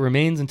 Anything that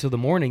remains until the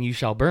morning you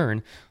shall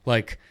burn."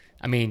 They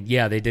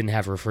didn't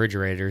have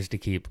refrigerators to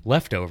keep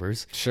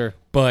leftovers. Sure.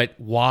 But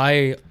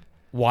why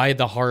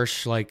the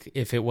harsh,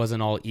 if it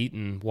wasn't all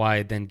eaten,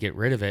 why then get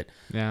rid of it?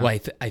 Yeah. Well,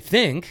 I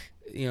think,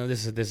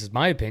 this is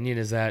my opinion,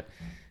 is that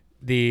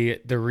the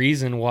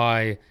reason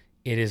why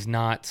it is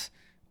not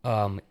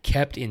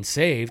kept and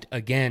saved,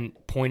 again,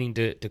 pointing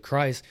to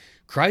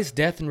Christ's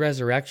death and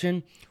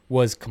resurrection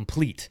was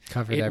complete.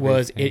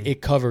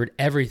 It covered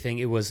everything.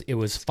 It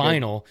was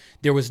final.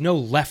 There was no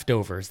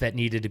leftovers that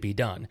needed to be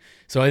done.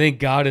 So I think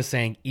God is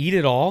saying, eat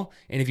it all,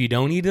 and if you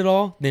don't eat it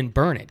all, then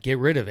burn it, get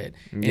rid of it.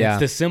 And it's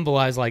to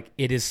symbolize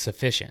it is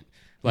sufficient.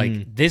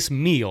 Like this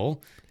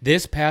meal,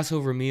 this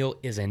Passover meal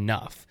is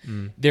enough.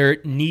 There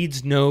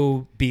needs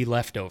no be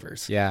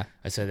leftovers. Yeah.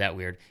 I said that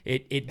weird.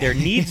 There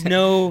needs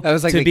no That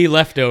was like be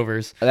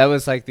leftovers. That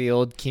was like the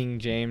old King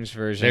James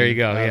version. There you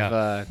go,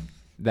 of,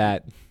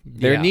 that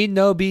there Yeah. need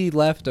no be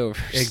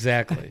leftovers.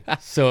 Exactly.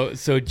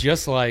 So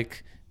just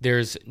like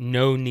there's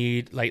no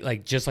need,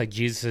 like just like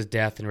Jesus'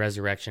 death and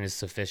resurrection is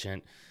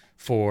sufficient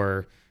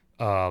for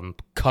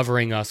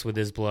covering us with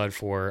his blood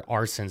for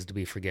our sins to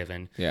be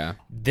forgiven. Yeah.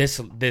 This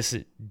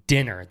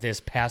dinner, this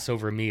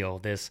Passover meal,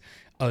 this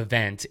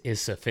event is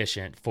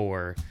sufficient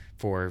for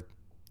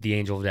the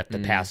angel of death to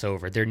pass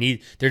over. There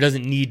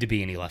doesn't need to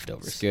be any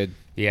leftovers. It's good.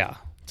 Yeah.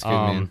 It's good,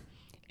 man.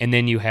 And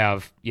then you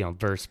have,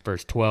 verse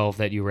 12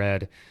 that you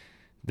read,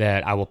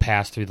 that I will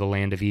pass through the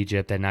land of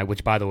Egypt that night,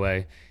 which, by the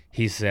way,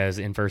 he says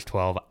in verse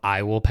 12,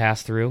 I will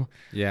pass through.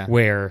 Yeah.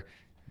 Where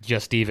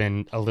just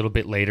even a little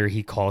bit later,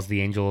 he calls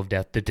the angel of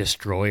death, the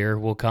destroyer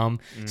will come.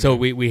 So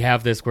we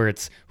have this where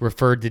it's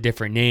referred to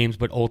different names,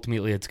 but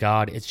ultimately it's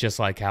God. It's just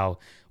like how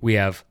we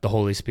have the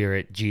Holy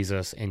Spirit,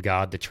 Jesus, and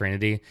God, the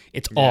Trinity.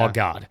 It's all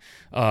God.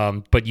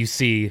 But you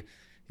see,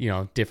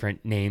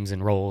 different names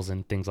and roles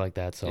and things like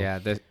that. So Yeah,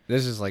 this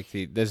is like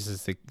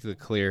the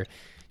clear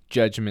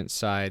judgment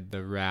side,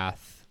 the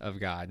wrath of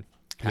God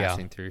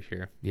passing through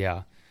here.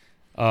 Yeah.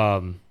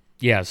 So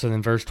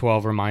then verse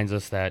 12 reminds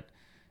us that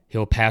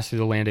he'll pass through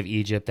the land of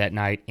Egypt that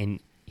night, and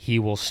he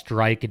will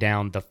strike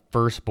down the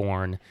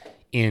firstborn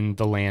in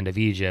the land of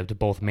Egypt,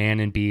 both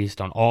man and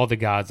beast. On all the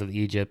gods of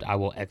Egypt I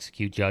will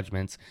execute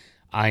judgments.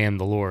 I am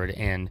the Lord.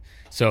 And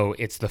so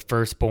it's the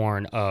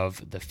firstborn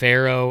of the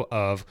Pharaoh,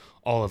 of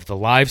all of the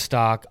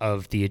livestock,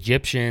 of the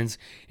Egyptians,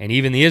 and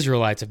even the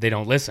Israelites if they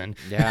don't listen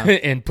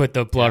and put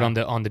the blood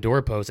on the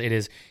doorpost. It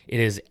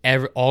is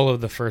all of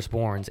the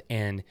firstborns.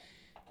 And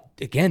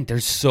again,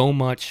 there's so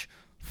much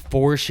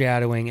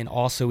foreshadowing and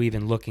also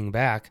even looking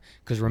back,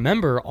 because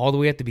remember, all the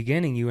way at the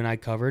beginning, you and I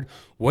covered,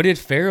 what did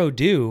Pharaoh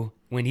do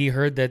when he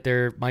heard that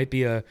there might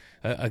be a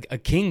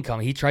king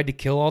coming? He tried to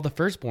kill all the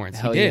firstborns.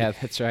 Hell he did. Yeah,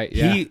 that's right.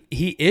 Yeah.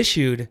 He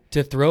issued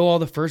to throw all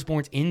the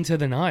firstborns into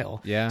the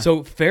Nile. Yeah.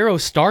 So Pharaoh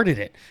started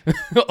it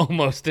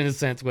almost in a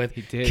sense with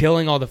did.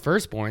 killing all the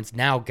firstborns.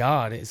 Now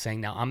God is saying,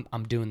 now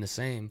I'm doing the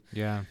same.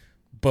 Yeah.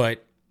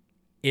 But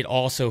it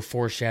also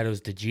foreshadows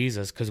to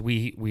Jesus, because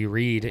we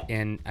read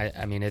in,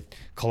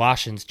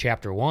 Colossians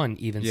chapter 1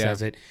 even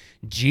says it,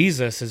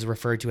 Jesus is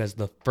referred to as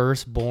the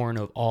firstborn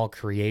of all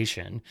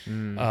creation,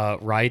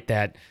 right?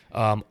 That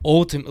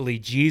ultimately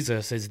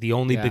Jesus is the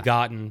only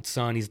begotten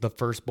Son. He's the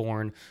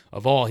firstborn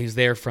of all. He's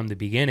there from the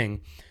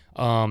beginning.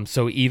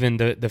 So even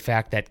the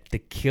fact that the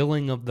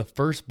killing of the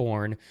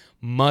firstborn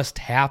must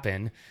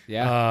happen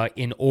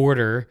in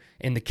order,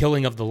 and the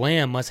killing of the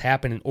lamb must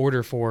happen in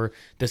order for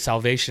the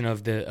salvation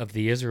of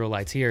the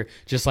Israelites here,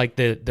 just like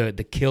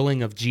the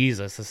killing of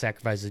Jesus, the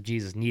sacrifice of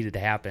Jesus needed to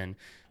happen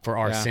for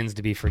our sins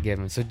to be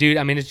forgiven. So dude,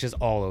 it's just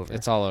all over.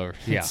 It's all over.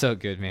 Yeah. It's so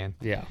good, man.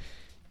 Yeah.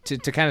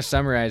 To kind of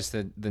summarize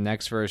the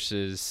next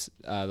verses,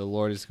 the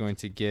Lord is going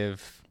to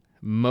give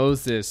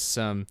Moses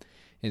some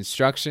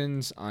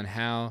instructions on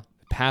how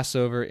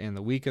Passover and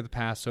the week of the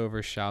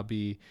Passover shall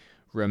be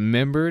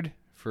remembered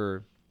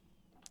for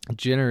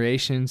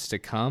generations to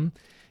come.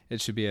 It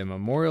should be a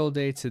memorial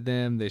day to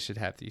them. They should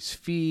have these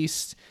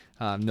feasts,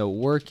 no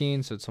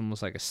working, so it's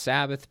almost like a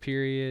Sabbath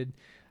period.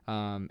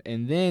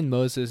 And then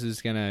Moses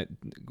is going to,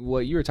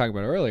 what you were talking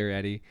about earlier,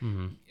 Eddie,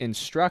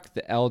 instruct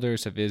the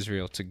elders of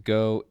Israel to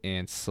go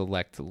and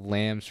select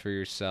lambs for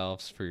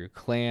yourselves, for your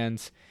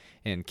clans,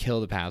 and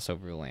kill the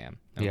Passover lamb.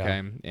 Okay?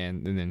 Yeah.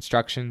 And the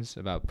instructions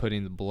about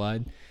putting the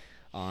blood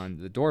on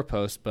the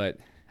doorpost. But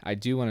I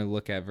do want to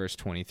look at verse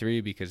 23,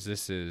 because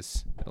this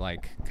is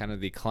like kind of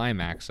the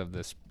climax of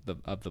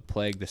the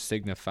plague. This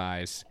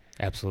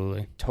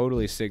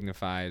totally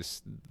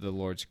signifies the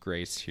Lord's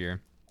grace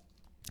here.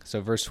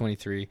 So verse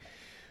 23,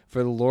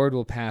 for the Lord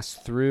will pass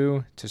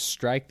through to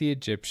strike the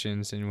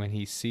Egyptians, and when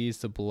he sees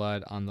the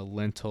blood on the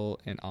lintel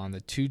and on the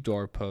two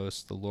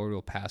doorposts, the Lord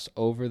will pass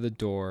over the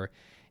door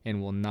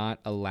and will not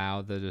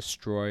allow the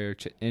destroyer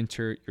to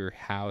enter your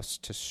house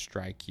to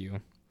strike you.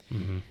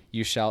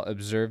 You shall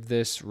observe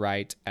this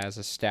rite as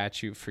a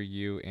statute for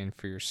you and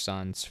for your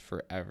sons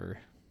forever.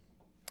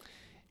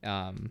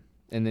 And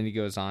then he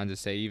goes on to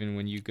say, even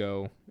when you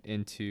go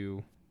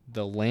into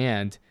the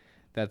land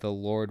that the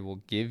Lord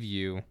will give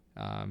you,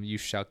 you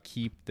shall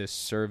keep this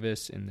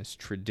service and this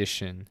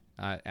tradition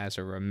as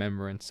a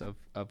remembrance of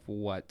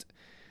what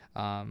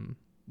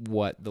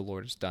the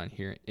Lord has done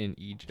here in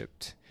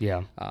Egypt.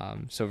 Yeah.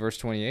 So verse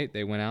 28,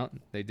 they went out,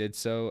 they did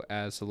so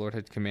as the Lord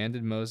had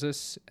commanded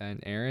Moses and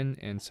Aaron,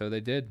 and so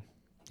they did.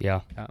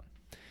 Yeah.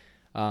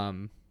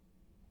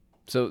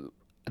 So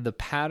the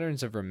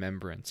patterns of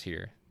remembrance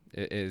here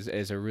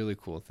is a really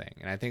cool thing.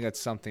 And I think that's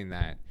something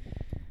that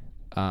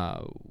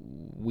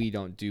we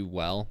don't do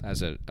well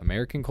as an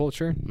American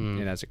culture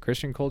and as a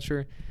Christian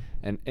culture.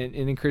 And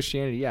in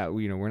Christianity,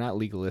 we're not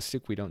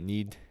legalistic. We don't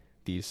need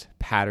these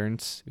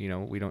patterns. We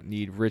don't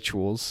need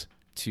rituals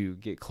to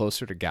get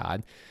closer to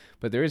God.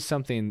 But there is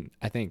something,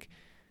 I think,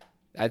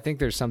 I think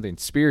there's something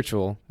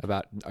spiritual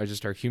about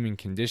our human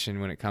condition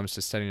when it comes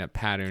to setting up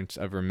patterns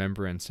of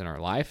remembrance in our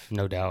life.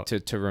 No doubt.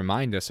 To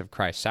remind us of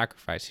Christ's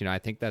sacrifice. I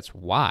think that's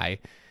why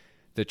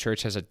the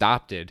church has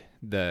adopted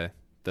the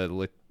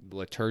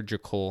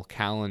liturgical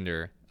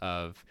calendar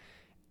of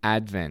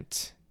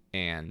Advent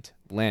and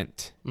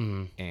Lent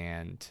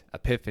and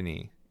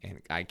Epiphany,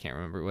 and I can't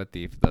remember what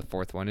the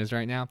fourth one is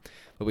right now,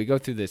 but we go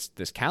through this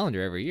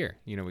calendar every year.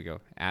 We go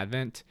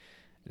Advent,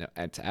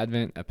 it's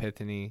Advent,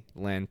 Epiphany,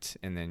 Lent,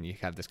 and then you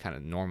have this kind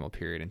of normal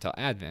period until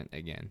Advent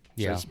again.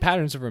 So it's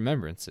patterns of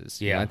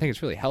remembrances. I think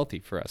it's really healthy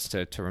for us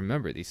to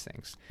remember these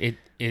things.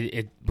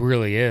 It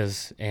really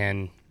is,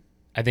 and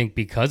I think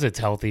because it's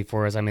healthy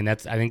for us, I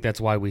think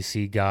that's why we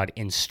see God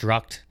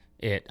instruct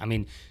it.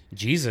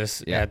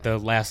 Jesus at the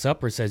Last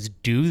Supper says,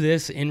 "Do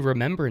this in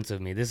remembrance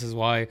of me." This is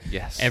why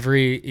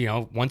every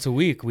once a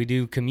week we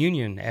do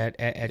communion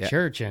at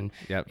church, and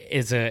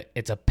it's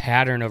a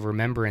pattern of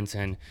remembrance.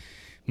 And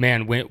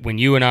man, when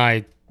you and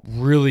I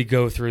really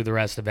go through the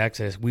rest of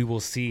Exodus, we will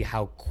see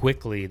how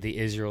quickly the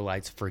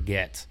Israelites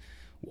forget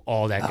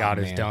all that God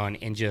has done,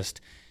 and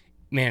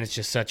it's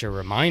just such a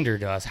reminder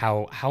to us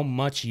how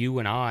much you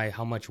and I,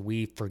 how much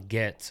we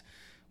forget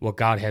what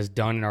God has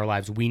done in our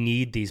lives. We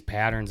need these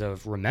patterns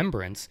of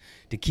remembrance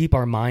to keep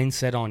our mind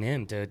set on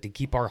Him, to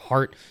keep our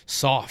heart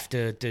soft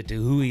to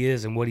who He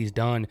is and what He's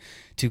done,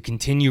 to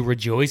continue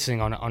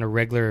rejoicing on a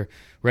regular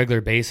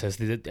basis.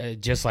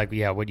 Just like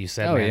what you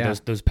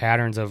said, those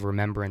patterns of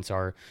remembrance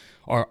are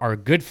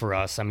good for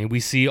us. We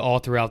see all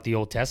throughout the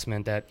Old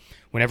Testament that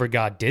whenever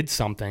God did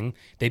something,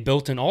 they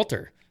built an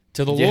altar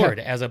to the Lord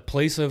as a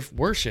place of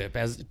worship,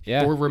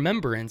 for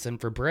remembrance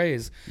and for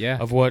praise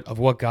of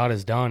what God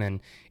has done, and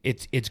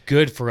it's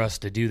good for us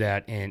to do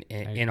that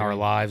in our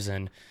lives.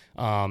 And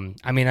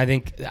I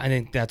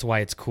think that's why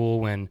it's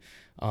cool when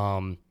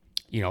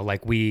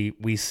like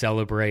we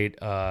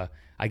celebrate. I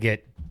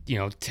get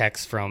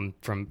texts from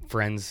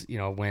friends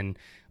when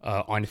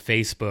on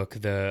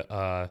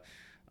Facebook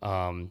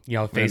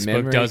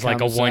Facebook does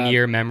like a 1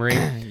 year memory.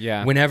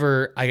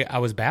 Whenever I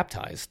was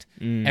baptized,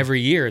 every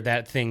year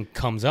that thing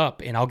comes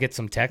up, and I'll get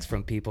some texts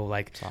from people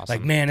like,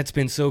 man, it's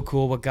been so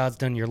cool what God's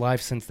done in your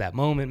life since that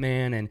moment,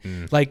 man. And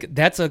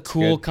that's a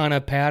cool kind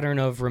of pattern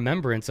of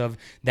remembrance of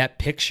that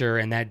picture,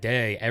 and that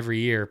day every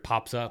year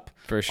pops up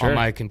on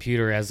my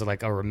computer as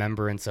like a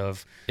remembrance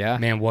of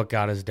man, what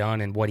God has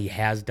done and what He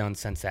has done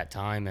since that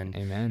time. And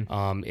amen.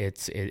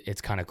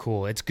 It's kind of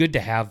cool. It's good to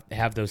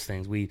have those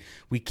things. We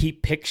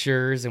keep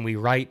pictures and we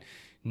write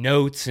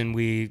notes and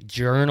we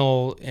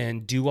journal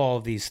and do all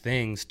of these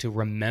things to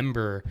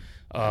remember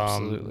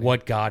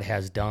what God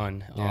has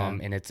done.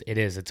 And it's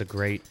a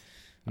great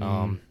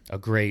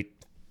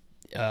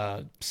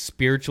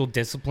spiritual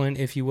discipline,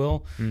 if you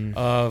will,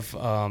 of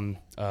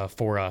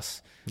for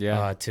us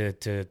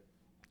to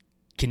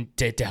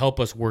help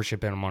us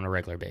worship Him on a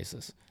regular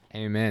basis.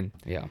 Amen.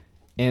 Yeah.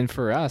 And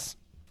for us,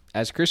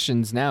 as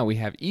Christians now, we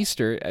have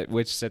Easter,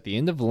 which is at the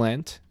end of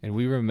Lent, and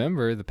we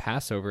remember the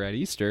Passover at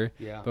Easter.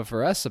 Yeah. But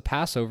for us, the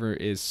Passover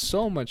is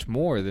so much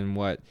more than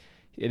what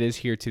it is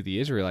here to the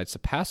Israelites. The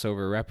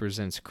Passover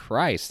represents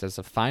Christ as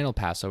the final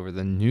Passover,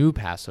 the new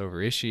Passover,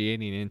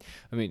 initiating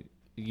in.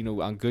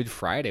 On Good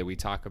Friday, we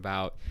talk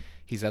about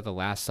He's at the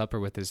Last Supper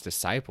with His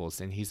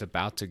disciples, and He's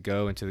about to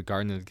go into the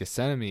Garden of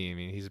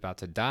Gethsemane. He's about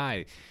to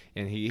die,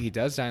 and he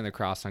does die on the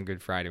cross on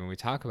Good Friday. When we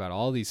talk about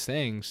all these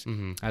things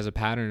as a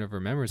pattern of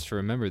remembrance, to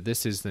remember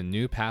this is the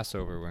new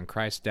Passover, when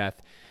Christ's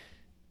death,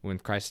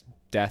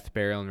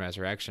 burial, and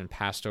resurrection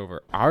passed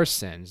over our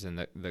sins,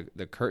 and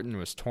the curtain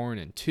was torn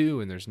in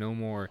two, and there's no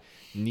more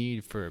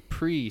need for a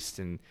priest,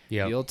 and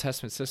the Old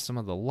Testament system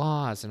of the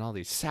laws and all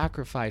these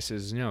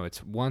sacrifices.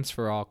 It's once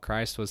for all.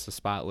 Christ was the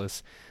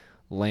spotless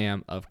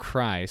Lamb of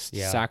Christ,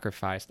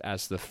 sacrificed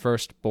as the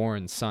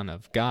firstborn Son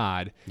of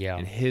God,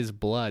 and His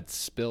blood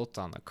spilt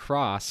on the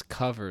cross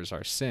covers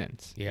our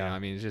sins.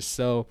 It's just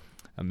so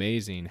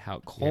amazing how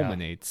it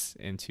culminates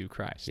into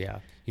Christ. Yeah.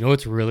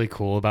 What's really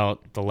cool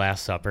about the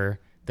Last Supper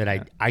that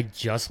I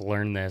just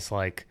learned this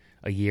like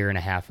a year and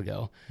a half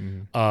ago.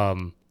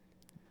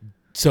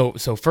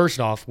 So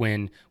first off,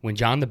 when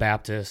John the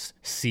Baptist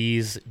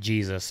sees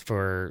Jesus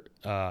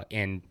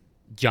and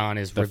John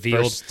is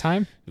revealed first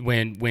time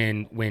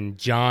when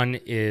John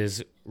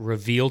is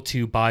revealed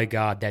to by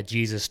God that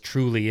Jesus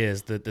truly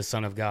is the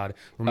Son of God.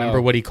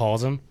 Remember what he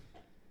calls him?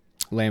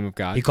 Lamb of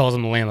God. He calls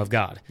him the Lamb of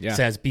God. Yeah.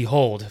 Says,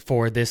 "Behold,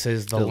 for this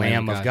is the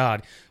Lamb of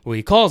God." Well,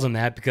 he calls him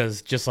that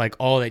because just like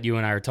all that you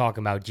and I are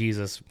talking about,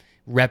 Jesus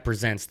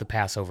represents the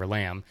Passover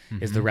lamb,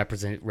 is the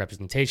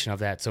representation of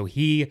that. So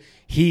he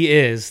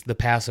is the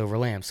Passover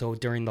lamb. So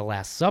during the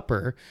Last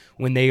Supper,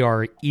 when they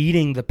are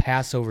eating the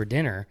Passover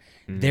dinner,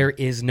 there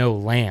is no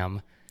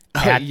lamb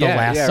at the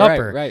Last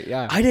Supper. Right,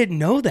 yeah. I didn't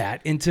know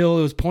that until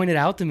it was pointed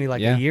out to me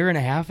like a year and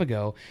a half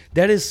ago.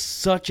 That is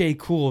such a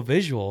cool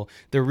visual.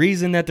 The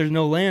reason that there's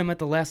no lamb at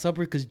the Last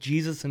Supper is because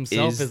Jesus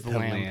Himself is the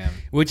lamb,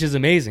 which is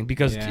amazing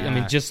because,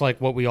 just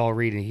like what we all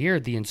read in here,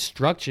 the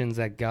instructions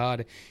that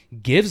God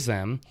gives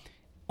them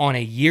on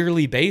a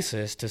yearly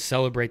basis to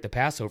celebrate the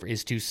Passover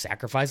is to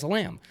sacrifice a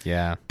lamb.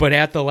 Yeah. But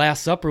at the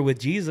Last Supper with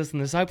Jesus and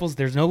the disciples,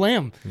 there's no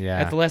lamb Yeah.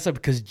 at the Last Supper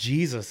because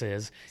Jesus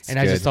is. And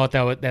I good. just thought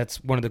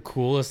that's one of the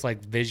coolest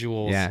like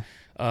visuals.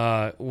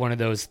 Yeah. One of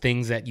those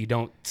things that you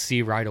don't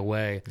see right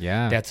away.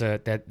 Yeah.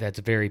 That's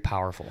very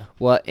powerful.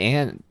 Well,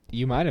 and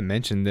you might have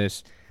mentioned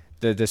this.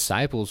 The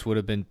disciples would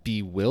have been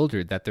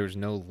bewildered that there was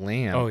no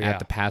lamb at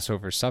the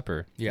Passover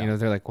supper. Yeah. You know,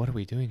 they're like, what are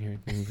we doing here?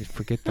 Did we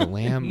forget the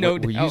lamb? No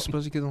Were you doubt.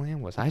 supposed to get the lamb?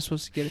 Was I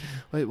supposed to get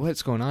it?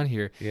 What's going on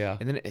here? Yeah.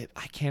 And then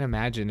I can't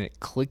imagine it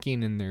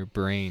clicking in their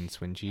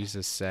brains when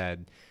Jesus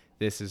said,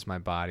 this is my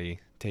body,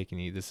 take and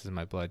eat. This is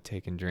my blood,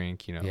 take and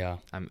drink. You know, Yeah.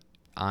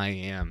 I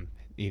am.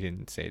 He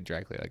didn't say it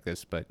directly like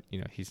this, but, you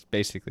know, he's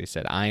basically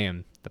said, I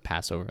am the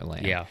Passover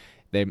lamb. Yeah.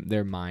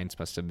 Their minds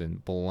must have been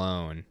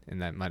blown,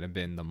 and that might have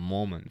been the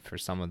moment for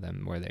some of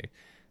them where it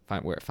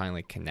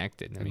finally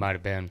connected. It might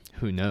have been.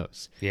 Who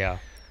knows? Yeah.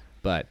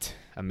 But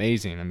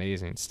amazing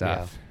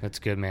stuff. Yeah, that's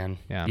good, man.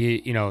 Yeah.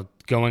 You know,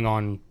 going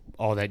on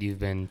all that you've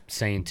been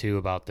saying too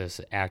about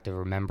this act of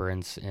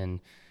remembrance in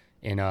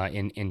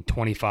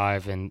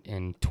 25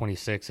 and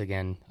 26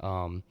 again,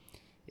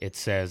 it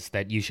says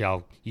that you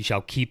shall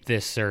keep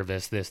this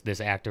service,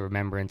 this act of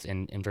remembrance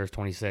in verse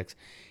 26.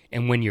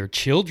 And when your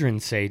children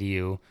say to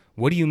you,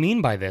 what do you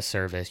mean by this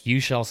service? You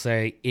shall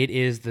say, it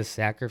is the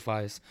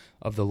sacrifice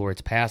of the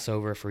Lord's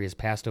Passover, for he has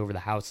passed over the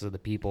houses of the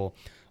people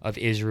of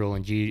Israel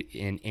in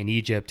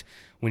Egypt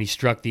when he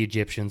struck the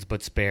Egyptians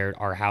but spared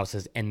our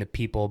houses. And the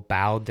people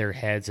bowed their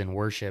heads and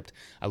worshipped.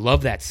 I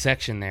love that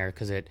section there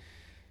because it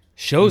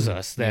shows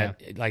us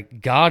that like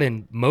God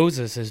and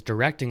Moses is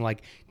directing,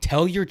 like,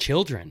 tell your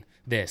children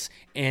this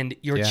and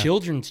your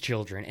children's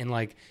children, and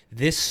like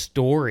this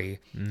story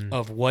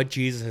of what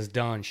Jesus has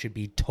done should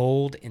be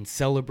told and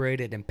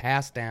celebrated and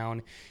passed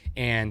down.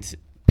 And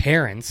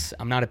parents,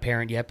 I'm not a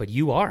parent yet, but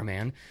you are,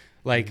 man.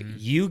 Like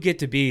you get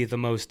to be the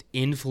most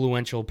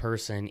influential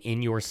person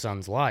in your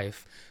son's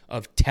life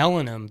of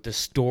telling him the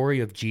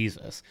story of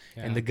Jesus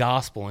and the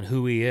gospel and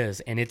who he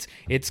is. And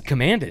it's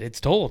commanded, it's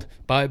told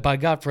by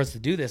God for us to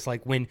do this.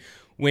 Like when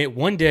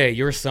one day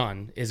your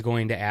son is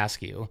going to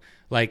ask you,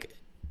 like,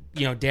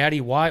 you know,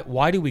 Daddy,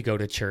 why do we go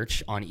to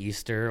church on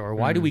Easter, or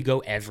why do we go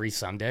every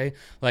Sunday?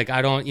 Like,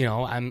 I don't, you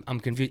know, I'm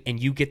confused. And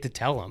you get to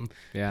tell him,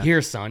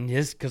 here, son,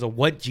 this because of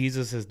what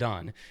Jesus has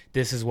done.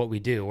 This is what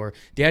we do. Or,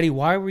 Daddy,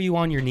 why were you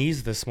on your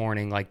knees this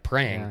morning, like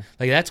praying? Yeah.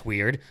 Like, that's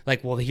weird.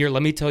 Like, well, here,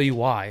 let me tell you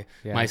why,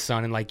 my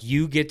son. And like,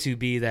 you get to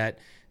be that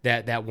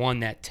one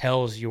that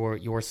tells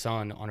your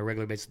son on a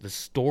regular basis the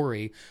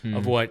story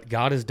of what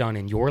God has done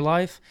in your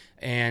life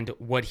and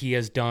what he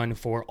has done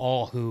for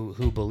all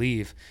who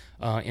believe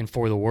and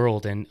for the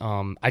world. And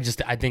I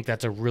think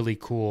that's a really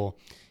cool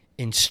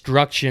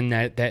instruction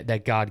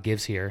that God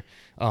gives here,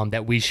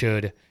 that we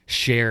should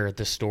share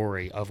the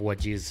story of what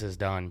Jesus has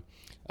done.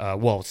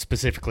 Well,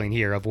 specifically in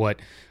here of what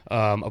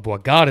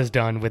God has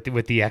done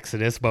with the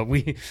Exodus, but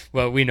we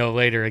know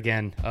later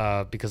again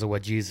because of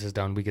what Jesus has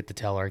done, we get to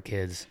tell our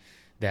kids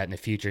that in the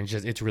future. And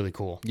it's really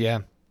cool. Yeah.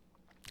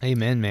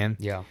 Amen, man.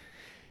 Yeah.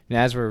 And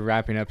as we're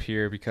wrapping up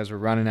here, because we're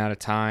running out of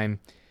time,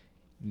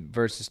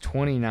 verses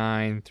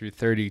 29 through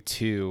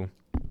 32.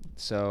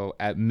 So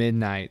at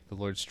midnight, the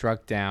Lord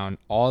struck down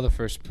all the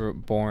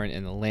firstborn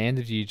in the land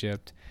of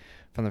Egypt,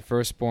 from the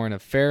firstborn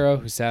of Pharaoh,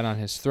 who sat on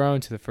his throne,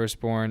 to the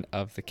firstborn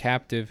of the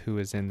captive who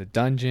was in the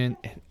dungeon,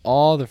 and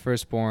all the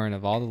firstborn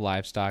of all the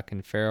livestock.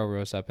 And Pharaoh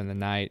rose up in the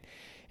night,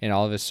 and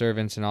all of his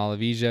servants and all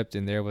of Egypt,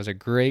 and there was a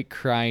great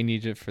cry in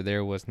Egypt, for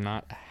there was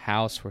not a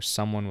house where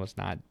someone was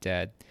not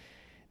dead.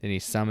 Then he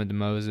summoned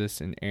Moses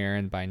and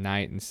Aaron by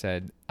night and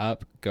said,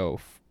 go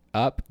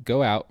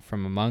out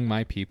from among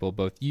my people,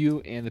 both you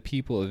and the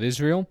people of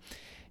Israel,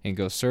 and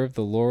go serve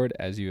the Lord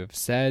as you have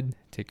said.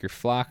 Take your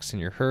flocks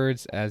and your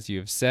herds as you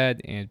have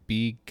said, and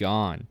be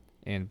gone,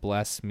 and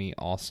bless me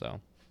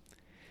also.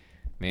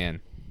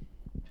 Man.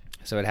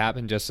 So it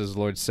happened just as the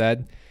Lord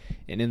said.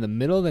 And in the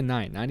middle of the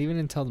night, not even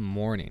until the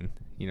morning,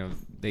 you know,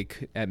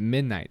 at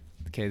midnight,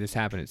 okay, this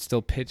happened. It's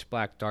still pitch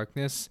black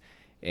darkness,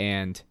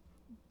 and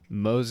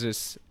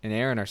Moses and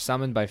Aaron are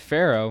summoned by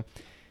Pharaoh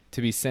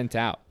to be sent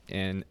out.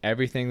 And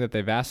everything that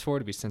they've asked for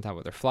to be sent out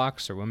with their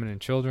flocks, their women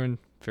and children,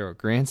 Pharaoh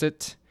grants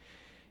it.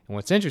 And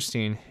what's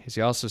interesting is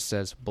he also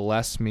says,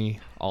 bless me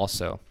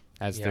also,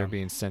 as they're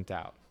being sent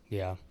out.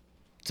 Yeah.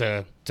 It's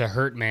a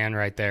hurt man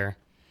right there.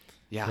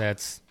 Yeah.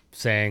 That's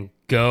saying,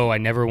 go, I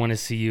never want to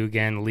see you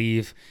again,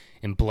 leave,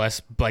 and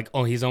bless, like,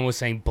 oh, he's almost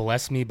saying,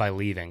 bless me by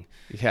leaving.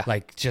 Yeah.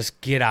 Like,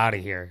 just get out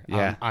of here.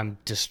 Yeah. I'm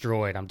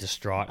destroyed. I'm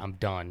distraught. I'm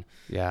done.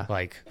 Yeah.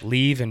 Like,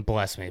 leave and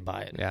bless me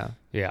by it. Yeah.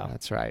 Yeah.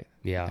 That's right.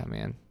 Yeah. Yeah,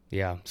 man.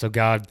 Yeah. So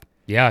God,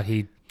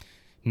 he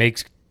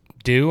makes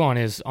do on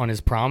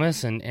his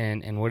promise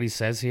and what he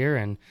says here.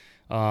 And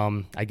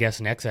I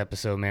guess next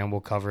episode, man,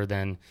 we'll cover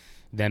then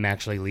them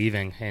actually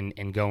leaving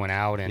and going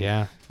out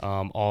and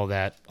all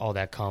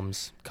that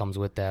comes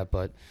with that.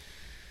 But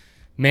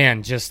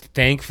man, just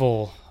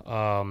thankful,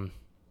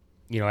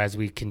 you know, as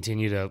we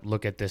continue to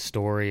look at this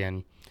story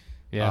and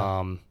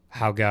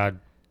how God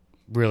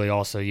really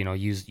also,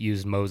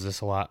 use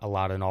Moses a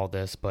lot in all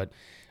this. But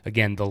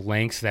again, the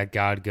lengths that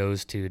God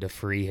goes to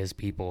free his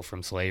people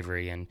from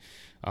slavery. And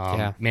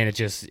man, it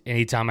just,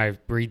 anytime I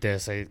read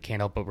this, I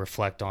can't help but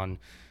reflect on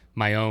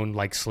my own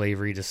like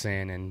slavery to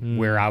sin and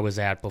where I was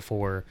at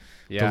before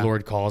the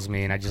Lord calls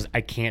me. And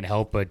I can't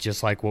help but,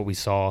 just like what we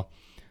saw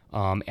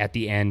at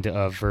the end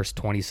of verse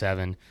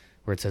 27,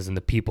 where it says, and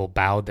the people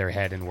bowed their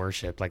head and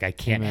worshiped. Like, I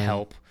can't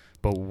help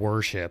but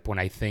worship when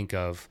I think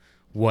of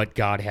what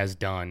God has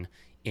done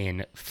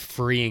in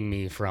freeing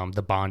me from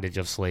the bondage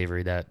of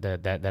slavery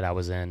that I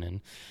was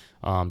in.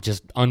 And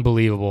just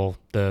unbelievable,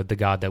 the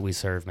God that we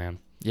serve, man.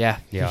 Yeah.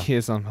 He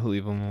is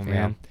unbelievable,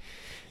 man.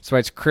 That's why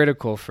it's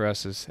critical for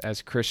us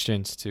as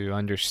Christians to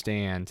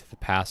understand the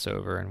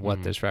Passover and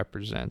what this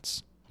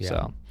represents.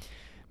 So,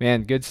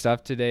 man, good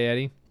stuff today,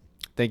 Eddie.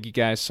 Thank you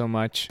guys so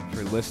much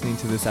for listening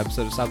to this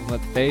episode of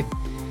Supplement the Faith,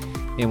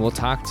 and we'll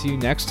talk to you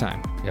next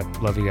time.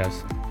 Yep, love you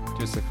guys.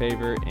 Do us a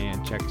favor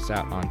and check us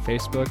out on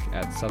Facebook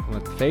at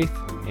Supplement the Faith,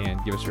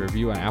 and give us a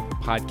review on Apple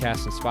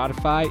Podcasts and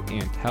Spotify,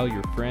 and tell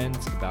your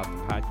friends about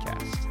the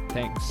podcast.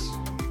 Thanks.